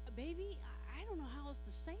 baby, I don't know how else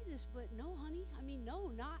to say this, but no, honey. I mean, no,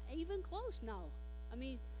 not even close, no. I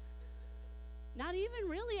mean, not even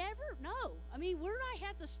really ever, no. I mean, we're not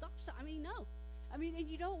have to stop. I mean, no. I mean, and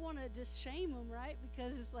you don't want to just shame them, right?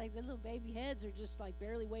 Because it's like the little baby heads are just like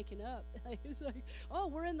barely waking up. It's like, oh,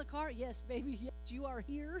 we're in the car. Yes, baby, yes, you are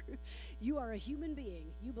here. You are a human being.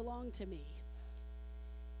 You belong to me.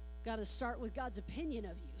 Got to start with God's opinion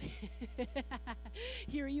of you.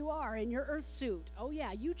 Here you are in your earth suit. Oh,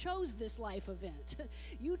 yeah, you chose this life event.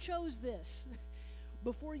 You chose this.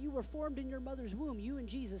 Before you were formed in your mother's womb, you and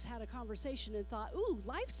Jesus had a conversation and thought, ooh,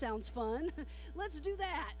 life sounds fun. Let's do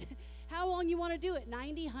that. How long you want to do it?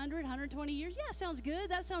 90, 100, 120 years? Yeah, sounds good.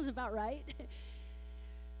 That sounds about right.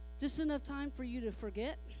 Just enough time for you to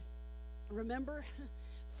forget, remember,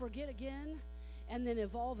 forget again, and then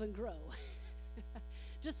evolve and grow.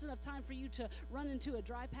 Just enough time for you to run into a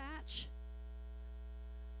dry patch,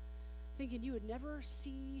 thinking you would never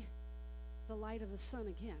see the light of the sun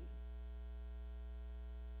again.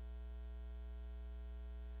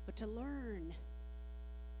 But to learn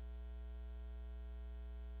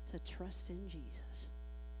to trust in Jesus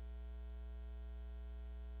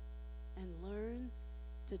and learn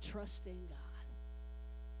to trust in God.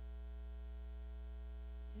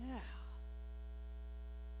 Yeah.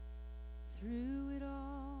 Through it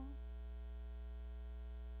all,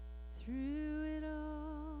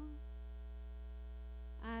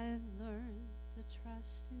 I've learned to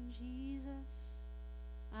trust in Jesus.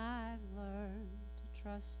 I've learned to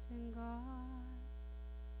trust in God.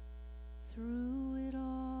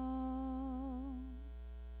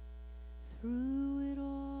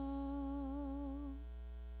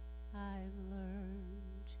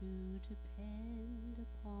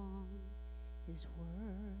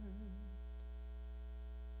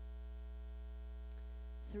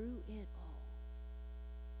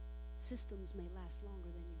 systems may last longer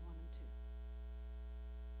than you want them to.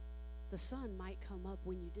 The sun might come up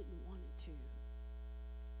when you didn't want it to.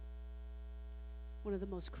 One of the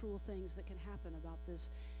most cruel things that can happen about this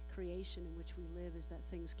creation in which we live is that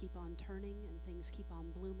things keep on turning, and things keep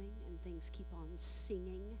on blooming, and things keep on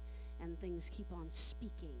singing, and things keep on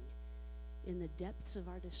speaking in the depths of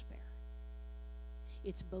our despair.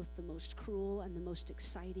 It's both the most cruel and the most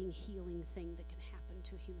exciting, healing thing that can happen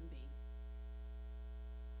to a human being.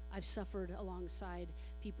 I've suffered alongside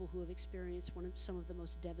people who have experienced some of the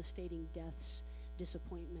most devastating deaths,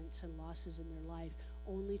 disappointments, and losses in their life,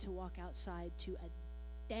 only to walk outside to a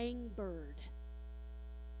dang bird.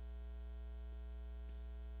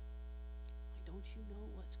 Like, don't you know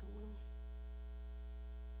what's going on?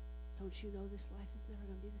 Don't you know this life is never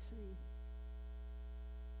going to be the same?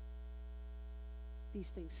 These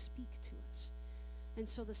things speak to us. And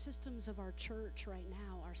so the systems of our church right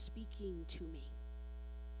now are speaking to me.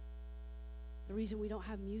 The reason we don't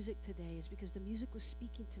have music today is because the music was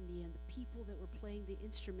speaking to me, and the people that were playing the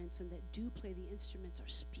instruments and that do play the instruments are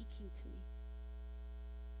speaking to me.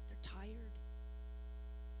 They're tired.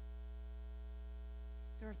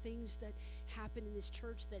 There are things that happen in this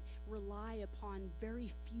church that rely upon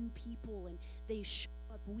very few people, and they show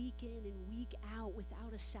up week in and week out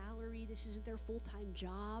without a salary. This isn't their full-time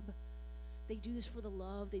job. They do this for the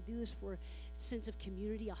love. They do this for a sense of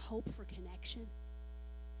community, a hope for connection.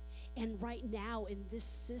 And right now in this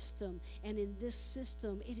system, it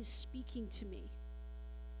is speaking to me.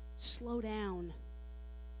 Slow down.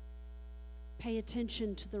 Pay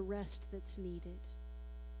attention to the rest that's needed.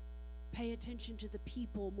 Pay attention to the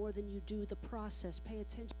people more than you do the process. Pay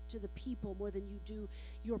attention to the people more than you do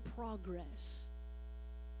your progress.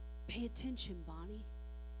 Pay attention, Bonnie.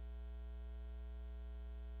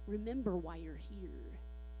 Remember why you're here.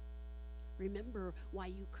 Remember why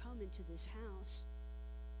you come into this house.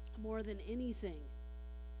 More than anything,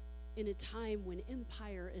 in a time when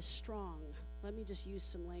empire is strong, let me just use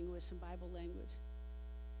some language, some Bible language.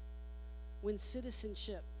 When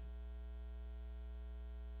citizenship,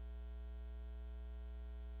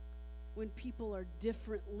 when people are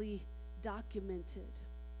differently documented,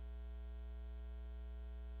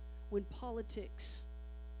 when politics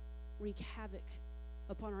wreak havoc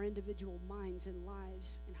upon our individual minds and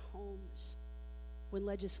lives and homes, when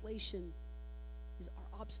legislation is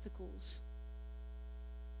our obstacles,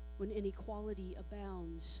 when inequality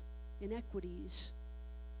abounds, inequities,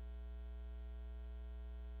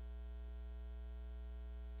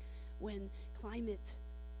 when climate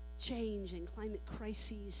change and climate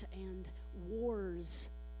crises and wars,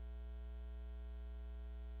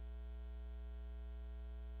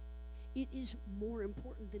 it is more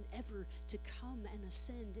important than ever to come and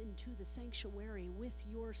ascend into the sanctuary with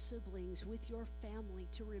your siblings, with your family,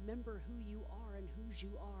 to remember who you are and whose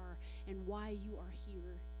you are and why you are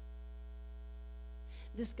here.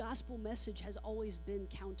 This gospel message has always been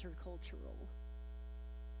countercultural.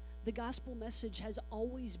 The gospel message has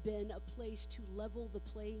always been a place to level the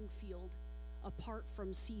playing field apart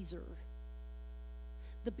from Caesar.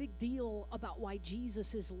 The big deal about why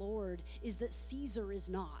Jesus is Lord is that Caesar is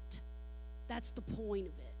not. That's the point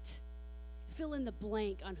of it. Fill in the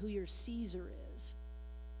blank on who your Caesar is.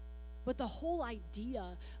 But the whole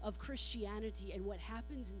idea of Christianity and what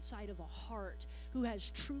happens inside of a heart who has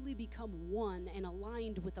truly become one and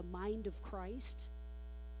aligned with the mind of Christ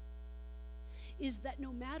is that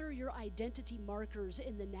no matter your identity markers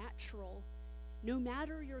in the natural, no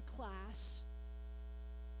matter your class,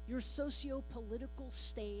 your socio-political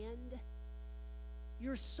stand,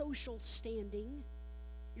 your social standing,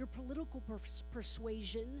 your political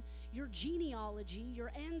persuasion, your genealogy,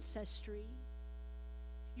 your ancestry,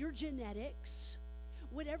 your genetics,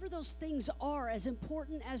 whatever those things are, as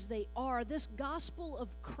important as they are, this gospel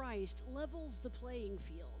of Christ levels the playing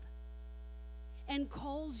field and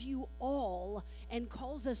calls you all and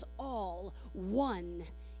calls us all one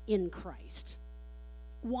in Christ,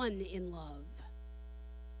 one in love.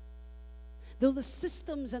 Though the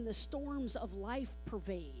systems and the storms of life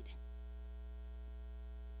pervade,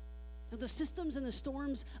 the systems and the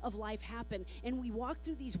storms of life happen, and we walk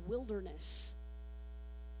through these wildernesses.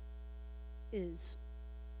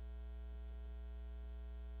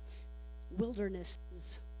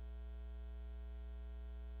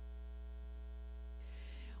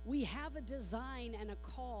 We have a design and a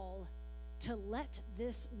call to let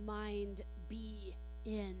this mind be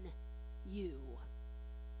in you,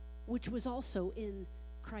 which was also in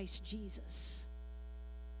Christ Jesus.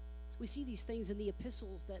 We see these things in the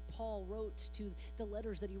epistles that Paul wrote, to the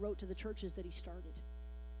letters that he wrote to the churches that he started.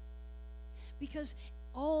 Because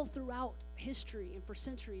all throughout history and for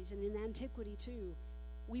centuries and in antiquity too,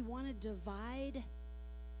 we want to divide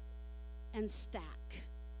and stack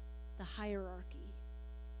the hierarchy.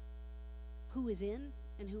 Who is in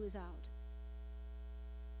and who is out?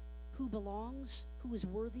 Who belongs, who is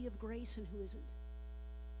worthy of grace, and who isn't?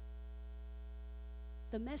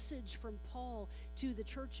 The message from Paul to the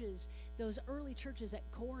churches, those early churches at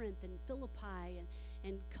Corinth and Philippi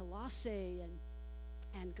and Colossae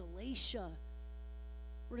and Galatia,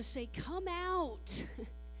 were to say, come out.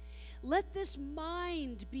 Let this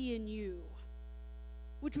mind be in you,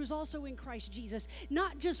 which was also in Christ Jesus.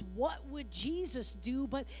 Not just what would Jesus do,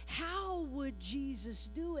 but how would Jesus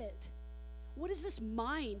do it? What is this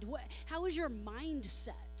mind? How is your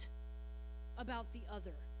mindset about the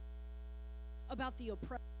other? About the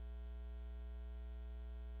oppressor?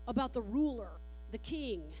 About the ruler, the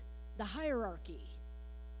king, the hierarchy?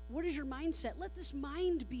 What is your mindset? Let this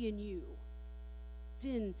mind be in you. It's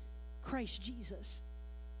in Christ Jesus,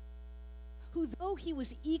 who though he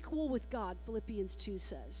was equal with God, Philippians 2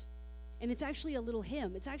 says. And it's actually a little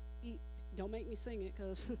hymn. It's actually, don't make me sing it,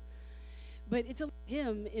 but it's a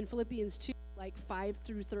hymn in Philippians 2, like 5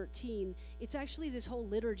 through 13. It's actually this whole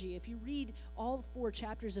liturgy. If you read all 4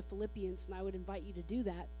 chapters of Philippians, and I would invite you to do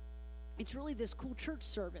that, it's really this cool church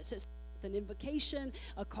service. It's an invocation,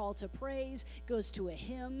 a call to praise, goes to a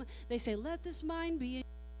hymn. They say, let this mind be in you,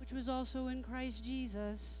 which was also in Christ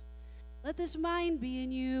Jesus. Let this mind be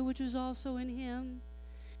in you, which was also in him.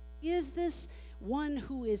 Is this one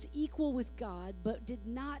who is equal with God, but did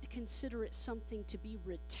not consider it something to be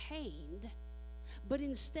retained, but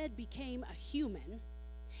instead became a human,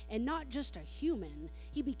 and not just a human,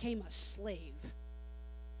 he became a slave,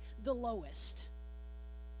 the lowest,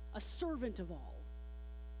 a servant of all.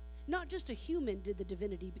 Not just a human did the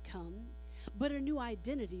divinity become, but a new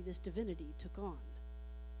identity this divinity took on.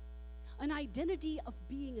 An identity of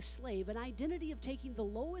being a slave, an identity of taking the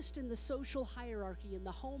lowest in the social hierarchy, in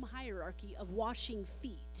the home hierarchy of washing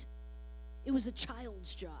feet. It was a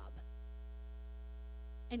child's job.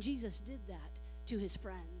 And Jesus did that to his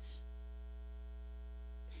friends.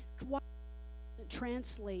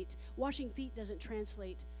 Washing feet doesn't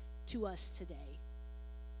translate to us today.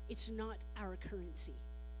 It's not our currency.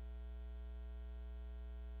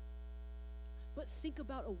 But think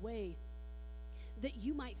about a way that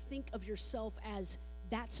you might think of yourself as,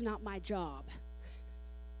 that's not my job.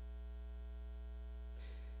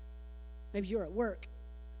 Maybe you're at work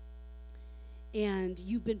and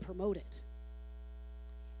you've been promoted,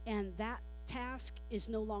 and that task is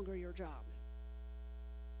no longer your job.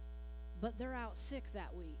 But they're out sick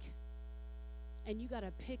that week, and you got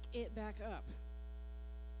to pick it back up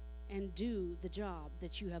and do the job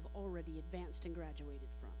that you have already advanced and graduated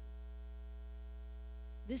from.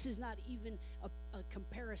 This is not even a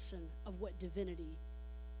comparison of what divinity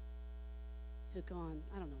took on.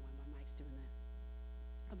 I don't know why my mic's doing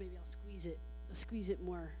that. Or maybe I'll squeeze it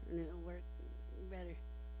more and it'll work better.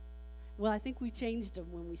 Well, I think we changed them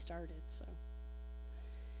when we started, so.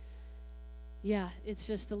 Yeah, it's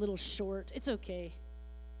just a little short. It's okay.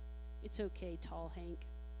 It's okay, tall Hank.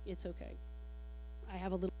 It's okay. I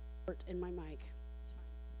have a little short in my mic.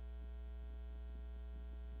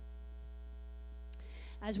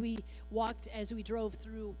 As we drove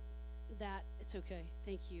through that, it's okay.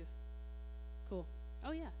 Thank you. Cool.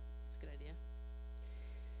 Oh, yeah, that's a good idea.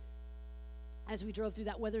 As we drove through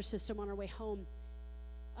that weather system on our way home,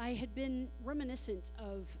 I had been reminiscent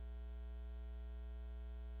of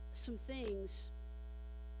some things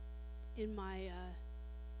in my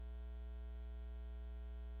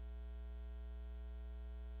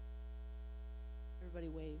everybody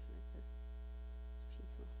wave.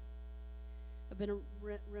 I've been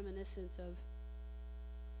reminiscent of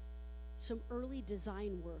some early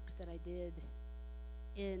design work that I did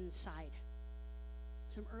inside.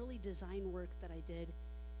 Some early design work that I did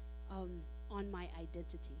on my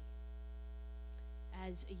identity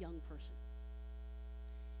as a young person.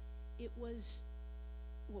 It was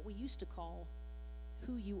what we used to call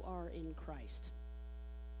who you are in Christ.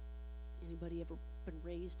 Anybody ever been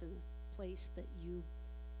raised in a place that you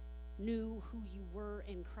knew who you were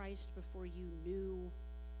in Christ before you knew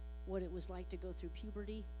what it was like to go through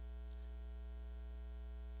puberty?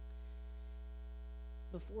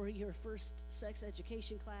 Before your first sex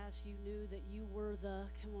education class, you knew that you were the,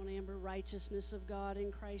 come on Amber, righteousness of God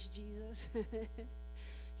in Christ Jesus.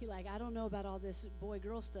 You're like, I don't know about all this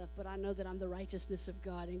boy-girl stuff, but I know that I'm the righteousness of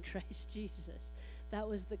God in Christ Jesus. That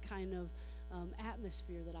was the kind of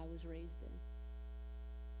atmosphere that I was raised in.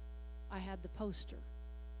 I had the poster.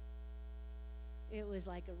 It was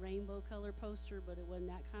like a rainbow color poster, but it wasn't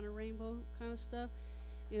that kind of rainbow kind of stuff.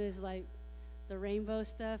 It was like the rainbow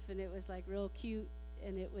stuff, and it was like real cute.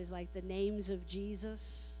 and it was like the names of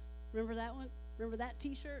Jesus. Remember that one? Remember that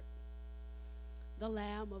T-shirt? The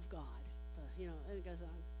Lamb of God. And it goes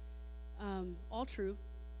on. All true.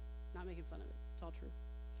 Not making fun of it. It's all true.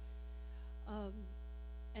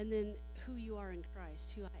 And then who you are in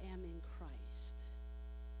Christ, who I am in Christ.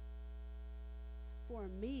 For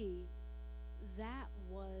me, that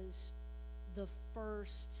was the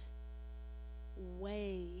first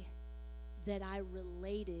way that I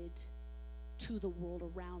related to the world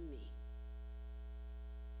around me.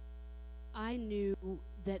 I knew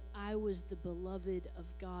that I was the beloved of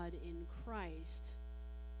God in Christ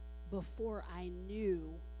before I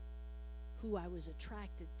knew who I was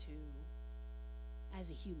attracted to as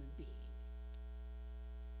a human being,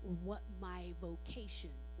 or what my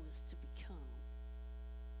vocation was to become,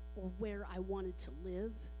 or where I wanted to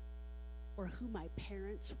live, or who my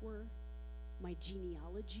parents were, my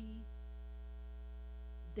genealogy,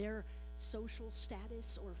 their social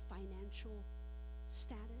status or financial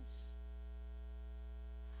status.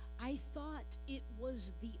 I thought it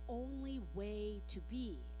was the only way to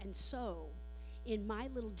be. And so, in my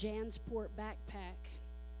little Jansport backpack,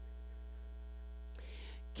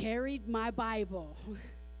 carried my Bible,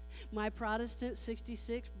 my Protestant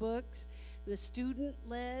 66 books, the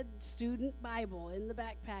student-led student Bible in the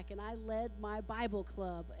backpack, and I led my Bible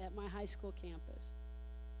club at my high school campus.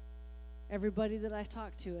 Everybody that I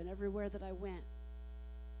talked to and everywhere that I went,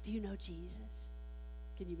 do you know Jesus?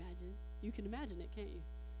 Can you imagine? You can imagine it, can't you?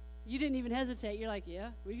 You didn't even hesitate. You're like,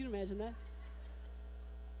 yeah, we can imagine that.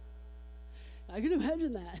 I can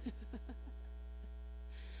imagine that.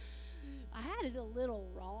 I had it a little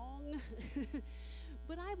wrong,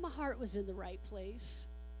 but my heart was in the right place.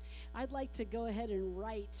 I'd like to go ahead and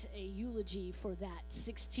write a eulogy for that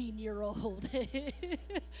 16-year-old.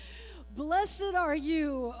 Blessed are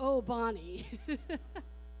you, oh Bonnie,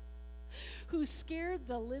 who scared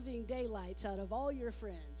the living daylights out of all your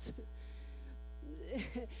friends,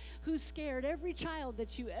 who scared every child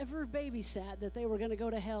that you ever babysat that they were going to go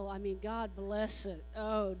to hell. I mean, God bless it.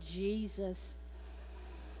 Oh, Jesus.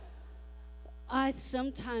 I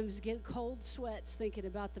sometimes get cold sweats thinking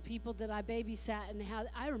about the people that I babysat and how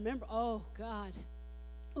I remember, oh, God.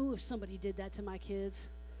 Ooh, if somebody did that to my kids.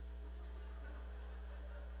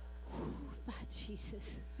 Whew, my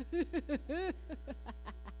Jesus.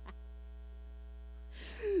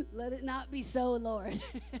 Let it not be so, Lord.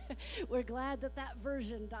 We're glad that that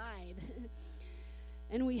version died.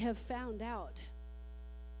 And we have found out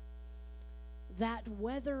that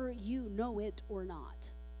whether you know it or not,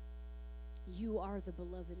 you are the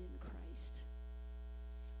beloved in Christ.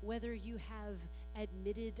 Whether you have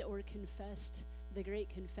admitted or confessed the great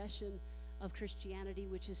confession of Christianity,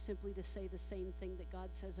 which is simply to say the same thing that God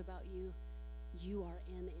says about you, you are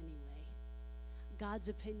in anyway. God's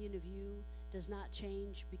opinion of you does not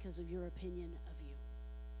change because of your opinion of you.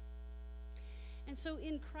 And so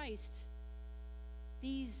in Christ,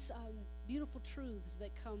 these beautiful truths that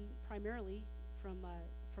come primarily from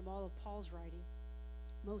all of Paul's writing,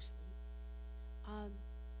 mostly,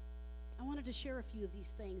 I wanted to share a few of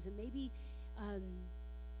these things, and maybe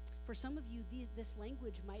for some of you, this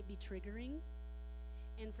language might be triggering,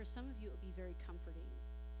 and for some of you, it would be very comforting.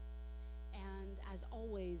 And as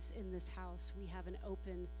always in this house, we have an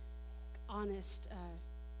open, honest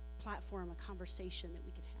platform, a conversation that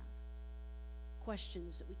we can have,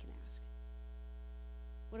 questions that we can ask.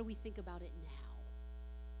 What do we think about it now?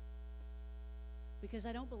 Because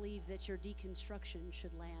I don't believe that your deconstruction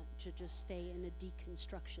should just stay in a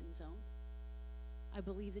deconstruction zone. I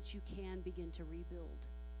believe that you can begin to rebuild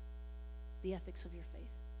the ethics of your faith.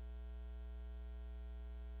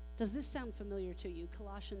 Does this sound familiar to you?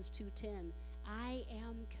 Colossians 2:10, I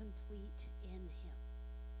am complete in him.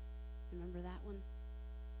 Remember that one?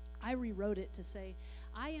 I rewrote it to say,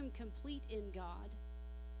 I am complete in God,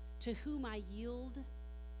 to whom I yield,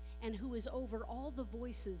 and who is over all the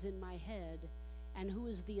voices in my head, and who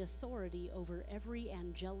is the authority over every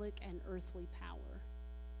angelic and earthly power.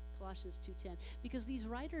 Colossians 2:10. Because these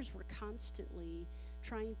writers were constantly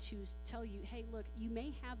trying to tell you, hey, look, you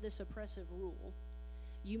may have this oppressive rule.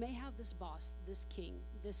 You may have this boss, this king,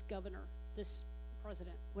 this governor, this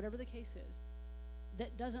president, whatever the case is,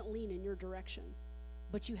 that doesn't lean in your direction.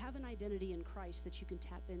 But you have an identity in Christ that you can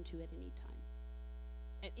tap into at any time.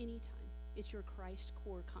 At any time. It's your Christ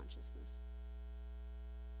core consciousness.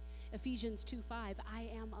 Ephesians 2:5, I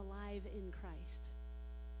am alive in Christ.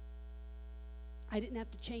 I didn't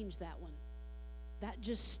have to change that one. That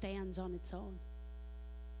just stands on its own.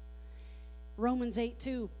 Romans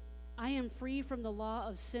 8:2, I am free from the law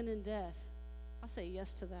of sin and death. I'll say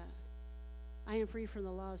yes to that. I am free from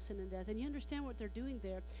the law of sin and death. And you understand what they're doing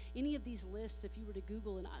there. Any of these lists, if you were to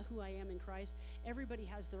Google and who I am in Christ, everybody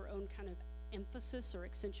has their own kind of emphasis or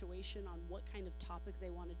accentuation on what kind of topic they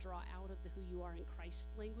want to draw out of the who you are in Christ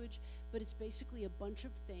language. But it's basically a bunch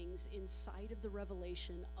of things inside of the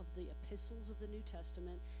revelation of the epistles of the New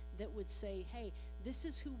Testament that would say, hey, this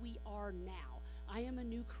is who we are now. I am a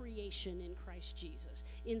new creation in Christ Jesus.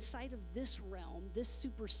 Inside of this realm, this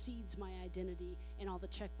supersedes my identity and all the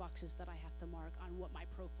check boxes that I have to mark on what my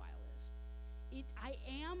profile is. I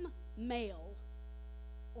am male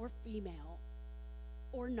or female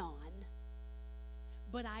or non,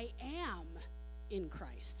 but I am in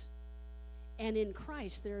Christ. And in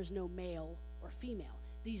Christ, there is no male or female.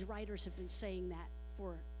 These writers have been saying that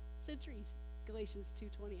for centuries. Galatians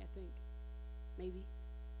 2:20, I think, maybe.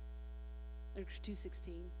 Or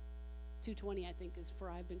 2:16. 2:20, I think, is for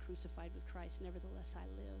I've been crucified with Christ. Nevertheless, I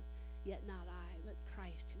live. Yet not I, but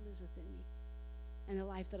Christ who lives within me. And the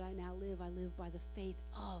life that I now live, I live by the faith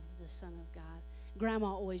of the Son of God. Grandma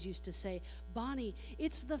always used to say, Bonnie,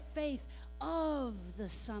 it's the faith of the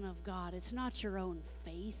Son of God. It's not your own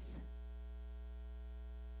faith.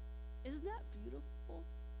 Isn't that beautiful?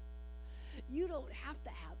 You don't have to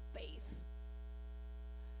have faith.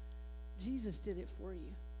 Jesus did it for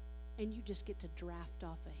you. And you just get to draft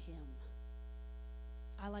off of him.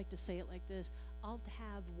 I like to say it like this: I'll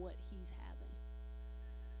have what he's having.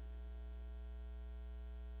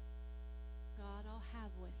 God, I'll have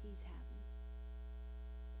what he's having.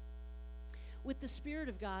 With the Spirit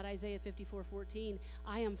of God, Isaiah 54:14,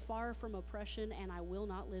 I am far from oppression and I will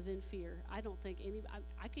not live in fear. I don't think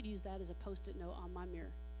I could use that as a post-it note on my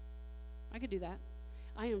mirror. I could do that.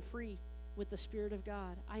 I am free with the Spirit of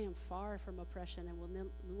God. I am far from oppression and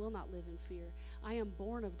will not live in fear. I am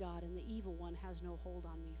born of God, and the evil one has no hold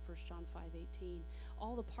on me. 1 John 5:18.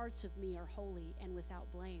 All the parts of me are holy and without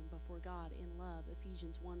blame before God in love.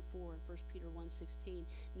 Ephesians 1:4 and 1 Peter 1:16.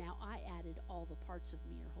 Now I added all the parts of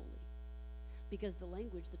me are holy. Because the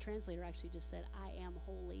language, the translator actually just said, I am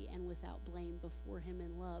holy and without blame before him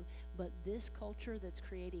in love. But this culture that's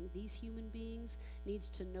creating these human beings needs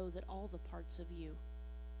to know that all the parts of you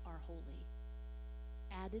are holy.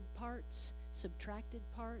 Added parts, subtracted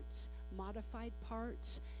parts, modified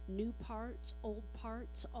parts, new parts, old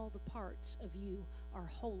parts, all the parts of you are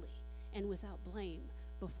holy and without blame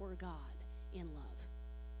before God in love.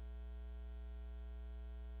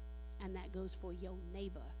 And that goes for your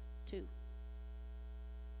neighbor too.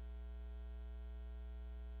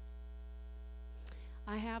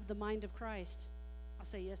 I have the mind of Christ. I'll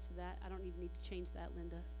say yes to that. I don't even need to change that,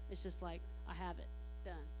 Linda. It's just like, I have it.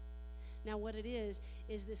 Done. Now, what it is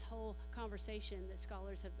this whole conversation that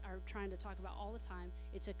scholars are trying to talk about all the time.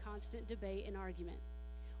 It's a constant debate and argument.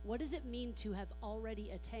 What does it mean to have already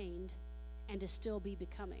attained and to still be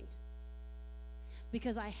becoming?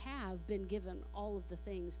 Because I have been given all of the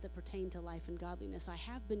things that pertain to life and godliness. I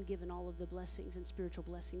have been given all of the blessings and spiritual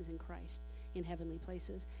blessings in Christ in heavenly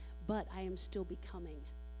places, but I am still becoming.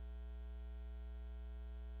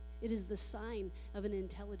 It is the sign of an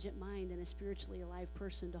intelligent mind and a spiritually alive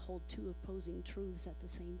person to hold two opposing truths at the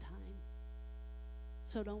same time.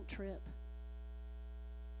 So don't trip.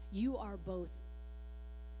 You are both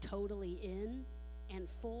totally in and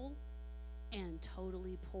full and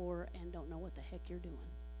totally poor and don't know what the heck you're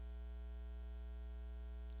doing.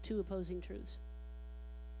 Two opposing truths.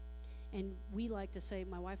 And we like to say,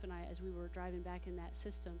 my wife and I, as we were driving back in that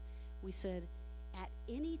system, we said, at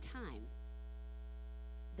any time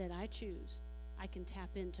that I choose, I can tap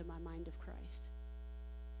into my mind of Christ.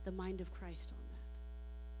 The mind of Christ on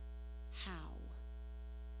that. How?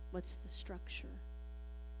 What's the structure?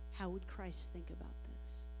 How would Christ think about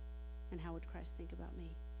this? And how would Christ think about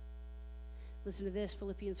me? Listen to this,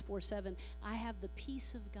 Philippians 4:7. I have the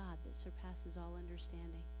peace of God that surpasses all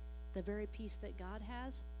understanding. The very peace that God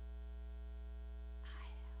has, I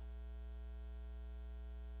have.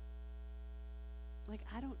 Like,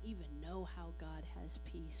 I don't even know how God has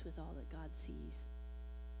peace with all that God sees.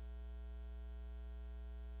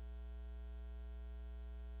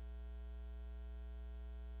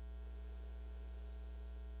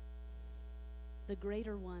 The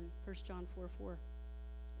greater one, 1 John 4:4.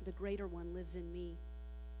 The greater one lives in me,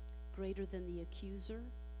 greater than the accuser,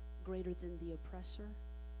 greater than the oppressor,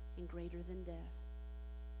 and greater than death.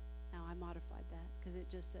 Now, I modified that because it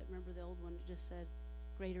just said, remember the old one, it just said,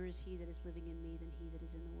 greater is he that is living in me than he that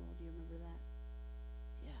is in the world. Do you remember that?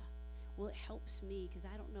 Yeah. Well, it helps me because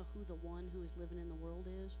I don't know who the one who is living in the world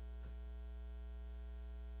is.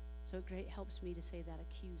 So it helps me to say that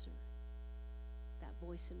accuser, that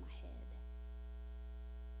voice in my head,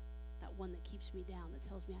 that one that keeps me down, that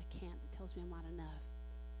tells me I can't, that tells me I'm not enough.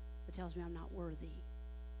 that tells me I'm not worthy.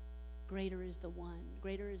 Greater is the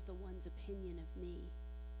one's opinion of me,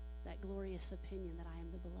 that glorious opinion that I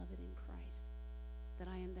am the beloved in Christ, that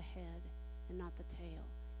I am the head and not the tail.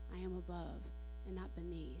 I am above and not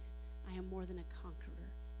beneath. I am more than a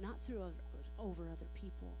conqueror, not through over other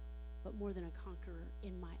people, but more than a conqueror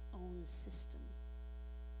in my own system.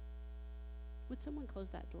 Would someone close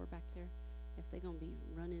that door back there if they're going to be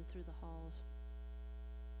running through the halls?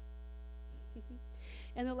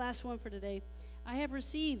 And the last one for today. I have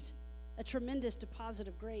received a tremendous deposit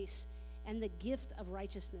of grace and the gift of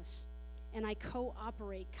righteousness, and I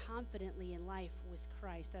cooperate confidently in life with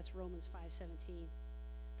Christ. That's Romans 5:17.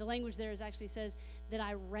 The language there actually says that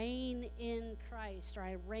I reign in Christ, or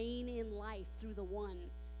I reign in life through the one,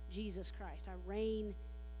 Jesus Christ. I reign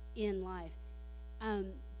in life.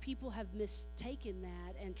 People have mistaken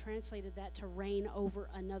that and translated that to reign over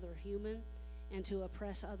another human and to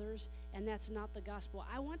oppress others, and that's not the gospel.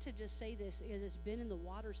 I want to just say this because it's been in the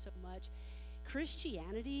water so much.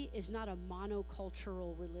 Christianity is not a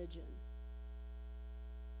monocultural religion.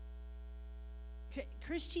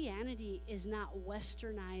 Christianity is not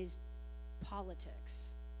westernized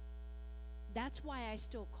politics. That's why I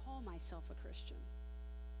still call myself a Christian.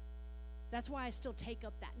 That's why I still take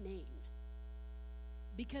up that name.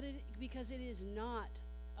 Because it is not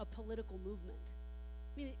a political movement.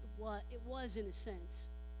 I mean, it was in a sense,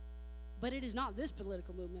 but it is not this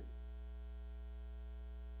political movement.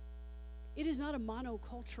 It is not a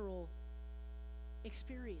monocultural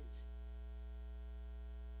experience.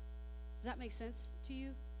 Does that make sense to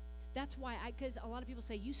you? That's why because a lot of people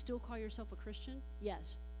say, you still call yourself a Christian?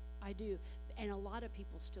 Yes, I do. And a lot of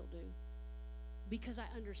people still do. Because I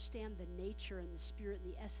understand the nature and the spirit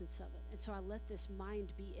and the essence of it. And so I let this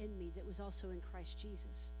mind be in me that was also in Christ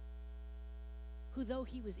Jesus, who, though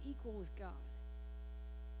he was equal with God,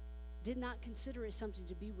 did not consider it something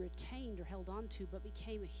to be retained or held on to, but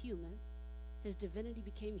became a human. His divinity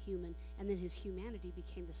became human, and then his humanity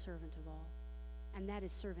became the servant of all. And that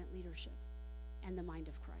is servant leadership and the mind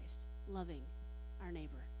of Christ, loving our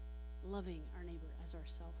neighbor as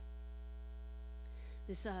ourselves.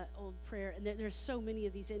 This old prayer, and there's so many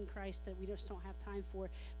of these in Christ that we just don't have time for,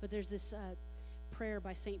 but there's this prayer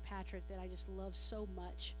by St. Patrick that I just love so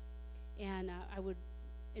much, and I would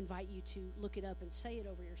invite you to look it up and say it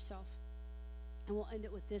over yourself. And we'll end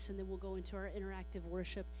it with this, and then we'll go into our interactive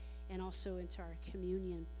worship and also into our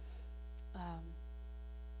communion.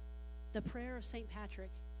 The prayer of St. Patrick: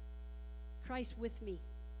 Christ with me,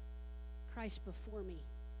 Christ before me.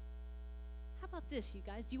 How about this, you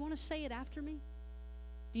guys? Do you want to say it after me?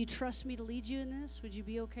 Do you trust me to lead you in this? Would you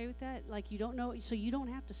be okay with that? Like, you don't know, so you don't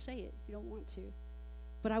have to say it if you don't want to.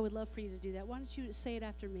 But I would love for you to do that. Why don't you say it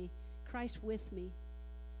after me? Christ with me,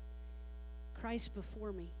 Christ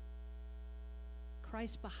before me,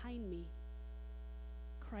 Christ behind me,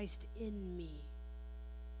 Christ in me,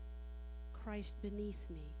 Christ beneath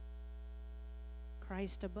me,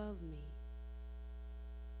 Christ above me,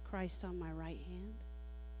 Christ on my right hand,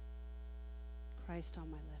 Christ on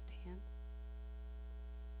my left hand,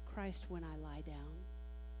 Christ when I lie down,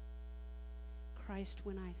 Christ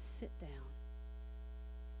when I sit down,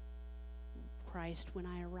 Christ when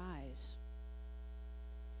I arise,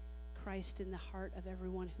 Christ in the heart of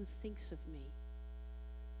everyone who thinks of me,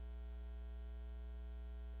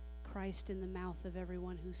 Christ in the mouth of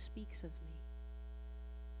everyone who speaks of me,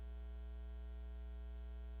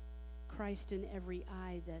 Christ in every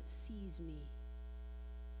eye that sees me,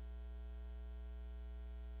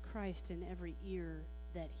 Christ in every ear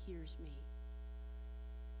that hears me.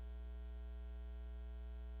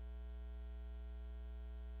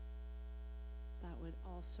 That would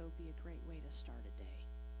also be a great way to start a day.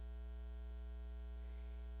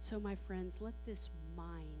 So, my friends, let this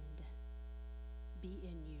mind be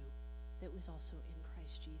in you that was also in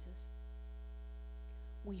Christ Jesus.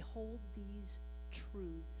 We hold these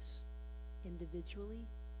truths individually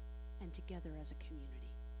and together as a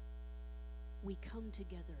community. We come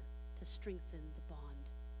together to strengthen the bond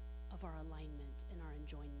of our alignment and our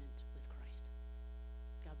enjoyment with Christ.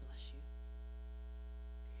 God bless you.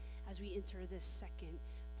 As we enter this second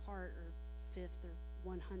part, or fifth or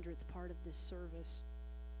 100th part of this service,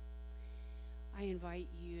 I invite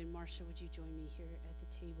you, and Marcia, would you join me here at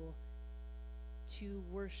the table, to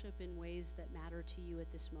worship in ways that matter to you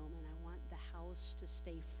at this moment. I want the house to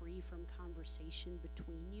stay free from conversation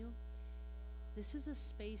between you. This is a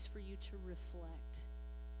space for you to reflect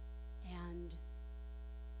and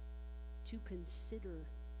to consider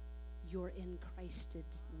your in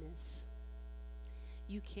Christedness.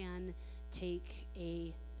 You can take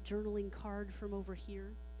a journaling card from over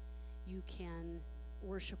here. You can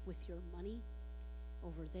worship with your money.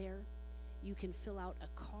 over there. You can fill out a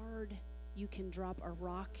card. You can drop a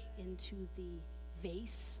rock into the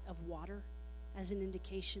vase of water as an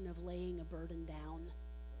indication of laying a burden down.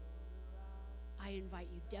 I invite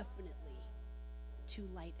you definitely to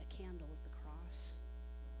light a candle at the cross,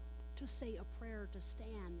 to say a prayer, to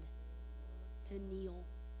stand, to kneel.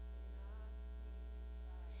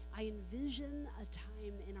 I envision a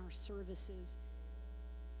time in our services,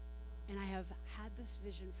 and I have had this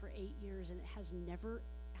vision for 8 years, and it has never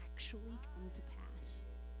actually come to pass.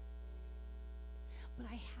 But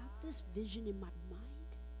I have this vision in my mind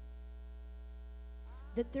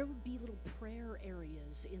that there would be little prayer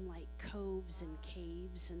areas in like coves and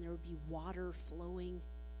caves, and there would be water flowing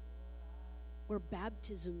where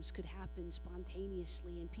baptisms could happen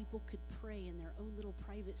spontaneously, and people could pray in their own little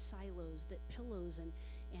private silos, that pillows and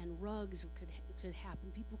rugs could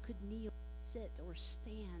happen. People could kneel, sit, or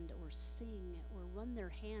stand, or sing, or run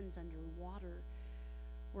their hands under water,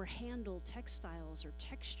 or handle textiles or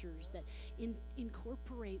textures that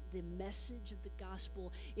incorporate the message of the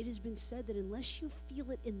gospel. It has been said that unless you feel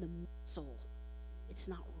it in the soul, it's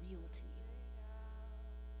not real to you.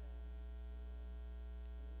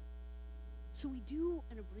 So we do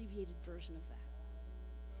an abbreviated version of that.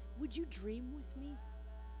 Would you dream with me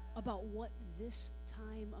about what this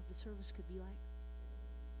time of the service could be like?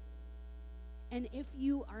 And if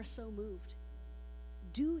you are so moved,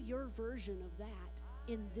 do your version of that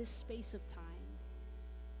in this space of time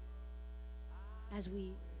as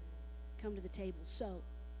we come to the table. So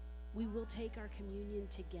we will take our communion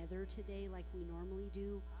together today like we normally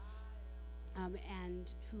do.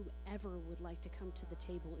 And whoever would like to come to the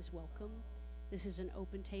table is welcome. This is an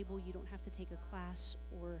open table. You don't have to take a class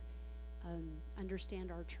or understand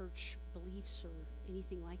our church beliefs or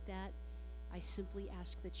anything like that. I simply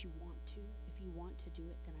ask that you want to. If you want to do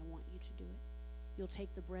it, then I want you to do it. You'll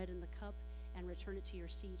take the bread and the cup and return it to your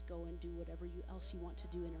seat. Go and do whatever else you want to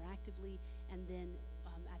do interactively. And then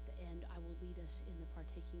at the end, I will lead us in the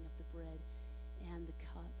partaking of the bread and the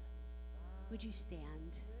cup. Would you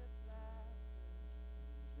stand?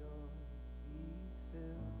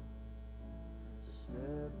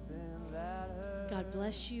 God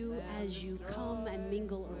bless you as you come and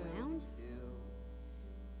mingle around.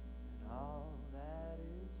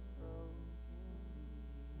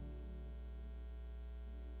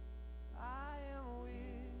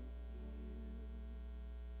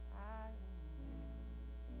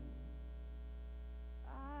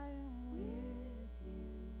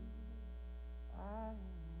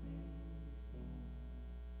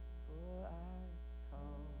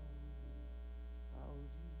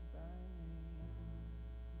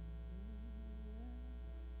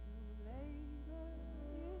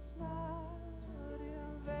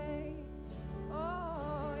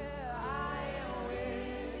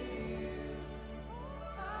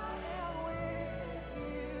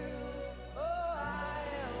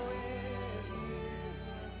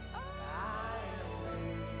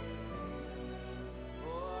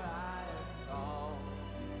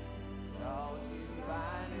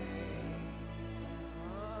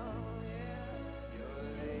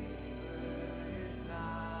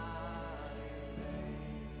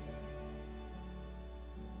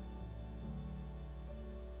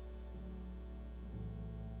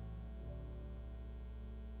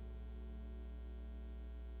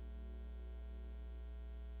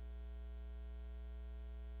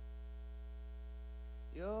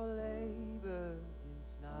 Your labor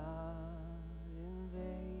is not in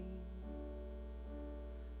vain,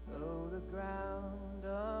 though the ground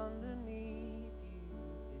underneath you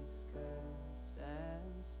is cursed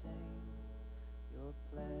and stained. Your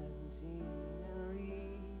planting and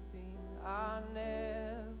reaping are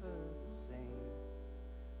never the same.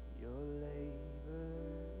 Your labor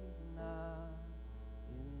is not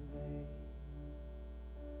in vain.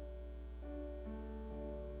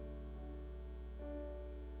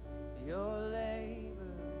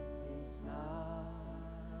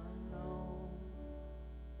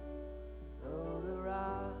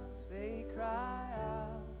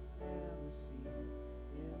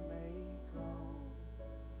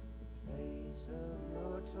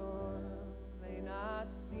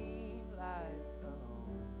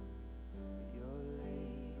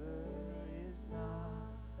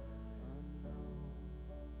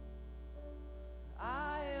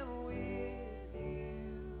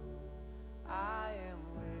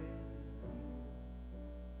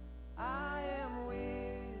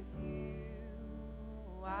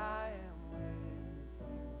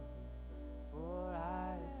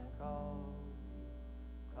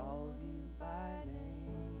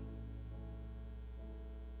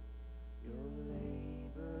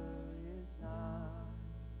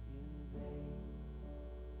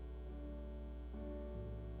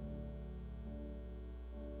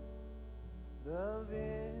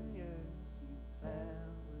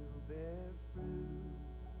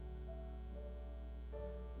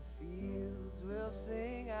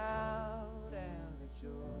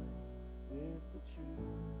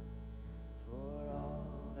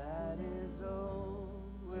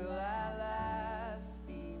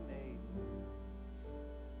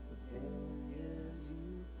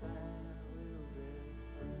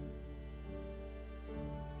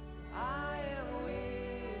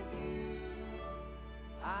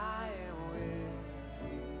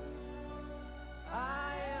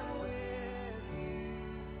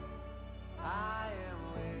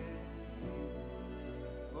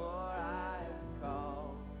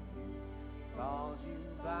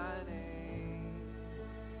 you by name.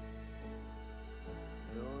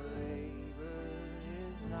 Your labor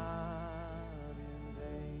is not in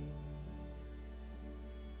vain.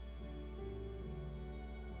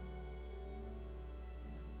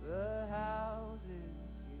 The houses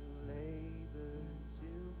you labor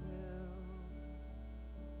to build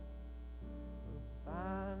will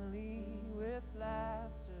finally with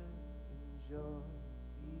laughter and joy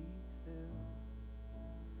be filled.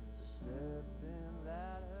 The serpent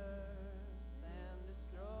that hurts and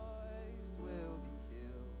destroys will be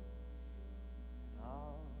killed, and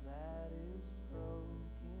all that is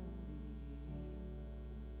broken be healed.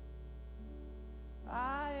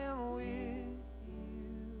 I am with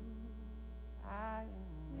you. I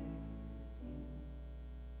am with you.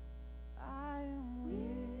 I am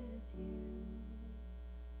with you.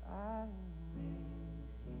 I am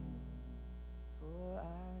with you. For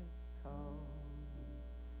I called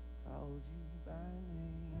you by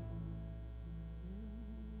name.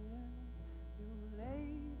 Your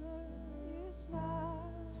labor is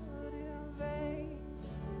not in vain.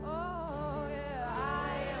 Oh yeah, I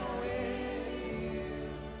am with you.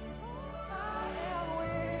 I am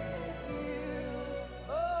with you.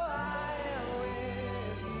 Oh, I am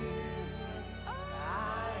with you.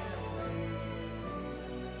 I am with you.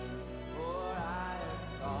 For I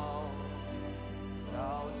have called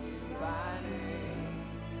you by name.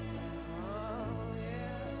 Oh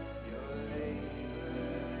yeah, your labor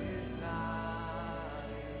is not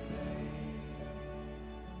in vain.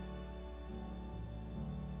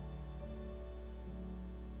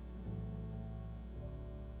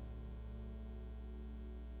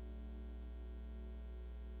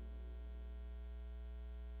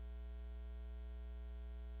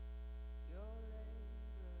 Your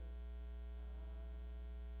labor is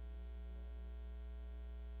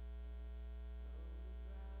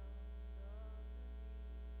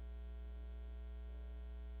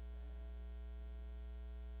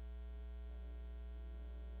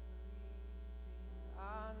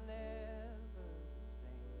are never the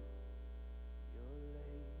same. Your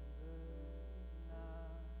labor is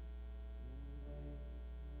not in vain.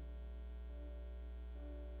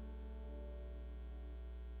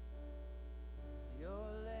 Your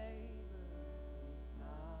labor is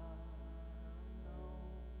not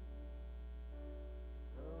unknown.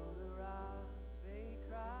 Though the rocks they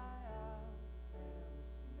cry out and the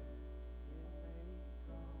sea it may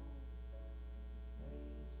groan,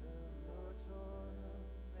 days of your toil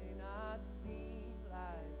may not seem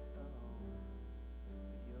like home, but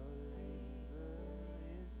your labor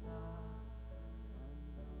is not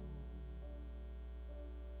unknown.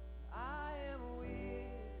 I am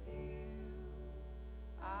with you.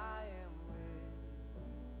 I am with you.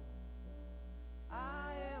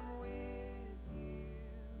 I am with you.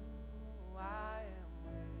 I am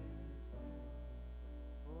with you.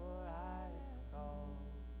 For I have called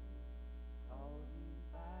you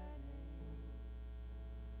by name.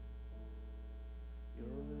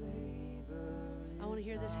 Your labor I want to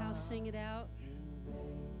hear this house sing it out. in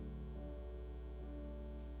vain.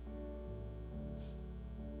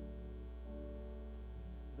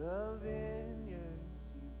 The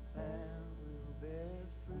vineyards you plant will bear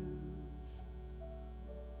fruit.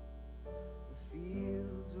 The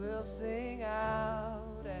fields will sing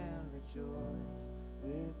out and rejoice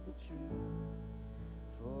with the truth.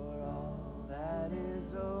 For all that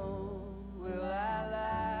is old will at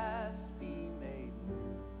last be made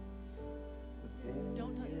new. The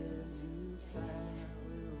Don't touch it. vineyards you plant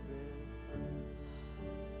will bear fruit.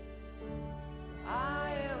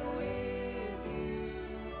 I am with you.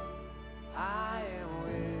 I am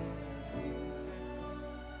with you.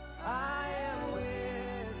 I am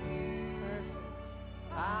with you.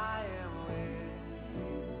 I am with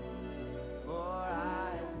you. For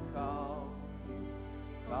I have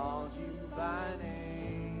called you by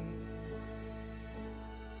name.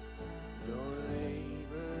 Your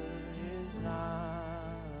labor is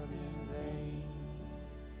not in vain.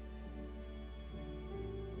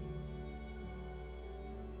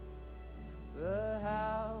 The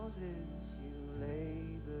houses you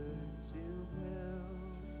labor to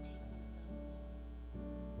build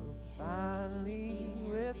will finally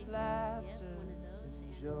with laughter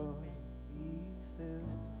and joy be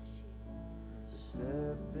filled. The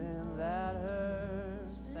serpent that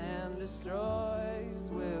hurts and destroys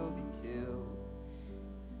will be killed,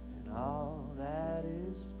 and all that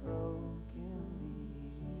is broken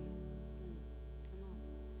be healed.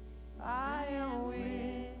 I am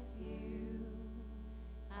with you.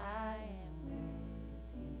 I am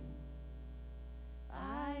with you.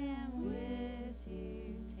 I am with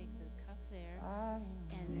you. Take the cup there I am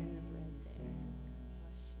and then the bread with there. you.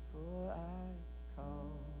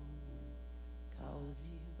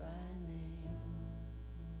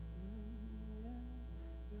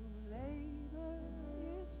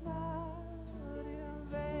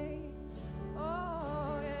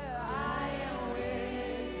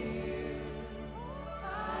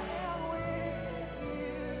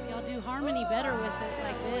 do harmony better with it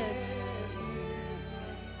like this.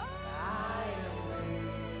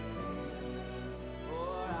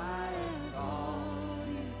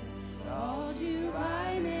 Called you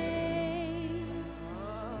by name.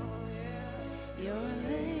 Your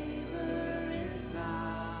labor is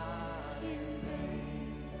not in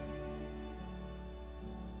vain.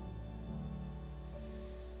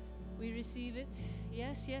 We receive it.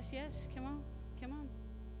 Yes, yes, yes. Come on, come on.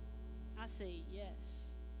 I say yes.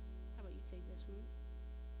 How about you take this one?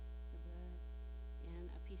 The bread and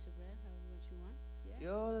a piece of bread, however much you want. Yeah.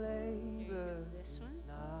 Your There you labor go. This one is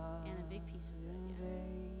not and a big piece of bread. in Yeah.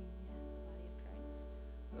 vain. Yeah, the body of Christ.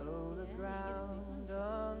 Though the Yeah, you get a big ground one too.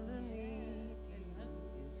 underneath Yes, I you love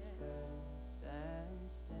it. is Yes. cursed and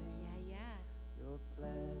stained. Yeah, yeah. Your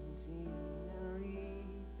planting and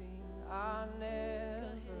reaping are Go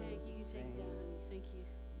never ahead, the you can take same. down, honey. Thank you.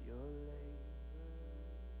 Your labor is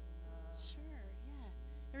not. Sure, yeah.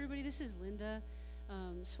 Everybody, this is Linda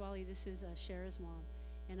Swally. This is Shara's mom.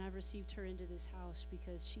 And I've received her into this house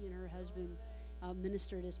because she and her husband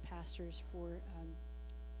ministered as pastors for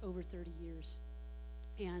over 30 years.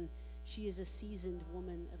 And she is a seasoned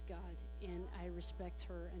woman of God. And I respect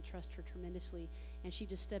her and trust her tremendously. And she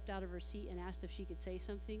just stepped out of her seat and asked if she could say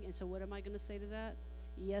something. And so what am I going to say to that?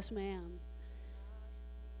 Yes, ma'am.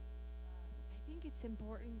 I think it's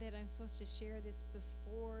important that I'm supposed to share this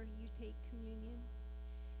before you take communion.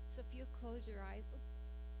 So if you close your eyes,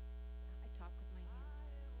 I talk with my hands.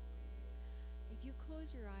 If you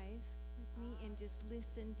close your eyes with me and just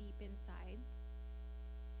listen deep inside,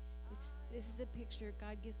 this is a picture.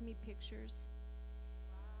 God gives me pictures.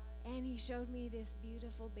 And he showed me this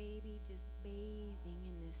beautiful baby just bathing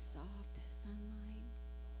in this soft sunlight.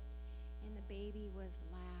 And the baby was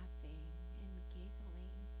laughing and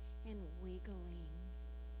giggling and wiggling.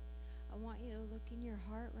 I want you to look in your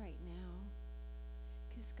heart right now,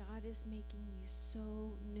 because God is making you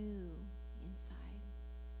so new inside.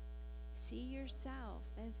 See yourself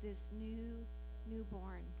as this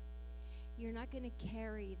newborn. You're not going to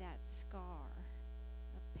carry that scar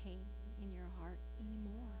of pain in your heart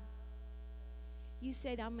anymore. You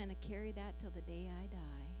said, I'm going to carry that till the day I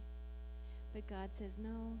die. But God says,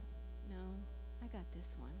 no, I got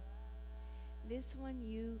this one. This one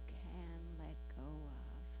you can let go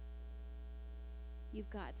of. You've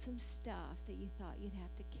got some stuff that you thought you'd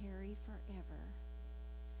have to carry forever.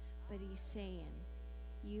 But he's saying,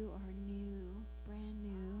 you are new, brand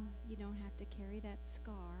new. You don't have to carry that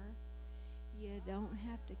scar. You don't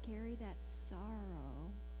have to carry that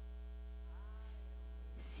sorrow.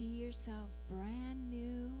 See yourself brand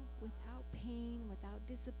new, without pain, without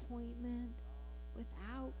disappointment,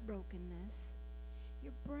 without brokenness.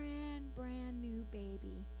 You're brand new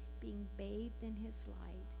baby being bathed in his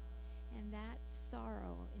light. And that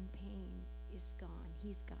sorrow and pain is gone.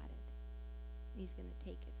 He's got it. He's going to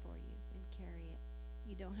take it for you and carry it.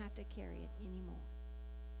 You don't have to carry it anymore.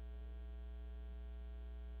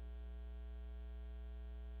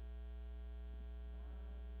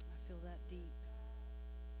 I feel that deep.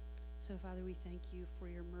 So, Father, we thank you for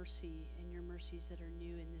your mercy and your mercies that are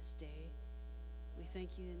new in this day. We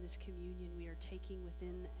thank you in this communion we are taking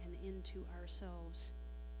within and into ourselves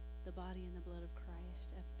the body and the blood of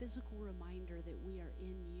Christ, a physical reminder that we are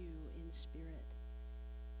in you in spirit.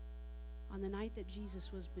 On the night that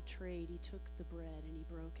Jesus was betrayed, he took the bread and he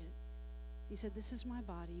broke it. He said, "This is my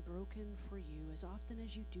body broken for you. As often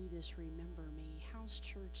as you do this, remember me." House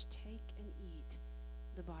Church, take and eat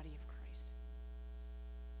the body of Christ.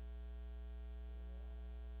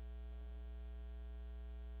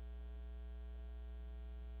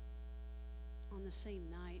 On the same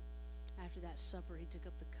night, after that supper, he took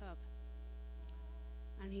up the cup.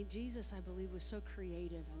 And Jesus, I believe, was so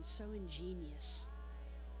creative and so ingenious,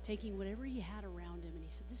 taking whatever he had around him, and he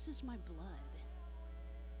said, "This is my blood,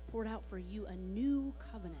 poured out for you, a new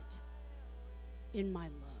covenant in my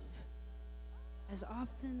love. As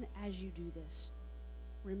often as you do this,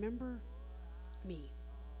 remember me.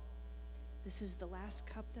 This is the last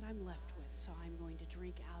cup that I'm left with, so I'm going to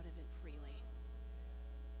drink out of it freely."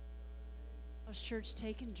 Let's, church,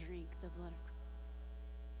 take and drink the blood of Christ.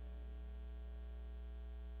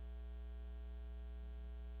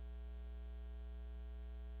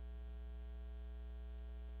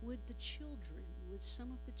 Would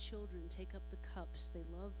some of the children take up the cups? They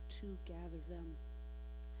love to gather them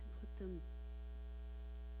and put them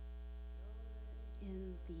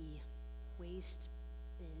in the waste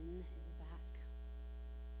bin in the back.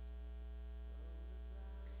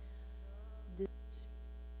 This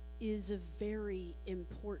is a very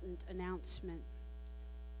important announcement.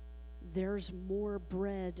 There's more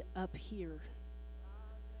bread up here.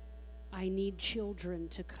 I need children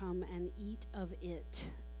to come and eat of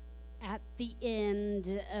it at the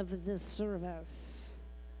end of the service.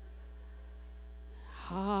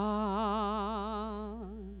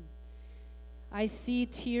 I see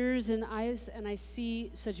tears in eyes, and I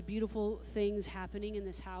see such beautiful things happening in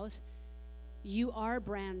this house. You are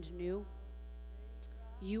brand new.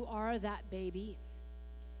 You are that baby.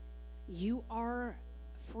 You are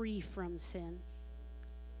free from sin.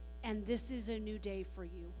 And this is a new day for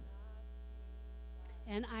you.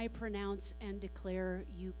 And I pronounce and declare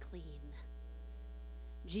you clean.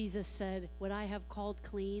 Jesus said, what I have called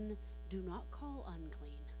clean, do not call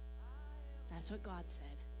unclean. That's what God said.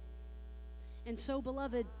 And so,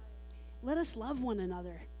 beloved, let us love one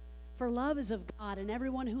another. For love is of God, and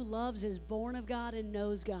everyone who loves is born of God and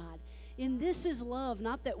knows God. In this is love,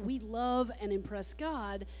 not that we love and impress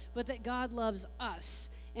God, but that God loves us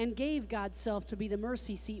and gave God's self to be the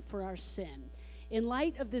mercy seat for our sin. In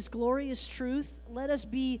light of this glorious truth, let us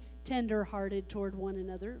be tender-hearted toward one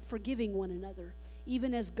another, forgiving one another,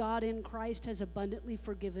 even as God in Christ has abundantly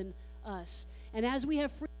forgiven us. And as we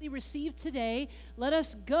have freely received today, let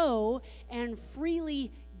us go and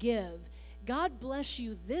freely give. God bless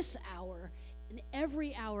you this hour and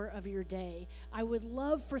every hour of your day. I would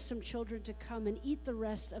love for some children to come and eat the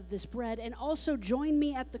rest of this bread and also join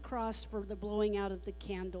me at the cross for the blowing out of the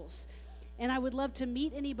candles. And I would love to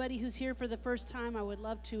meet anybody who's here for the first time. I would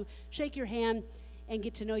love to shake your hand and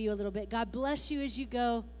get to know you a little bit. God bless you as you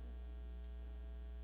go.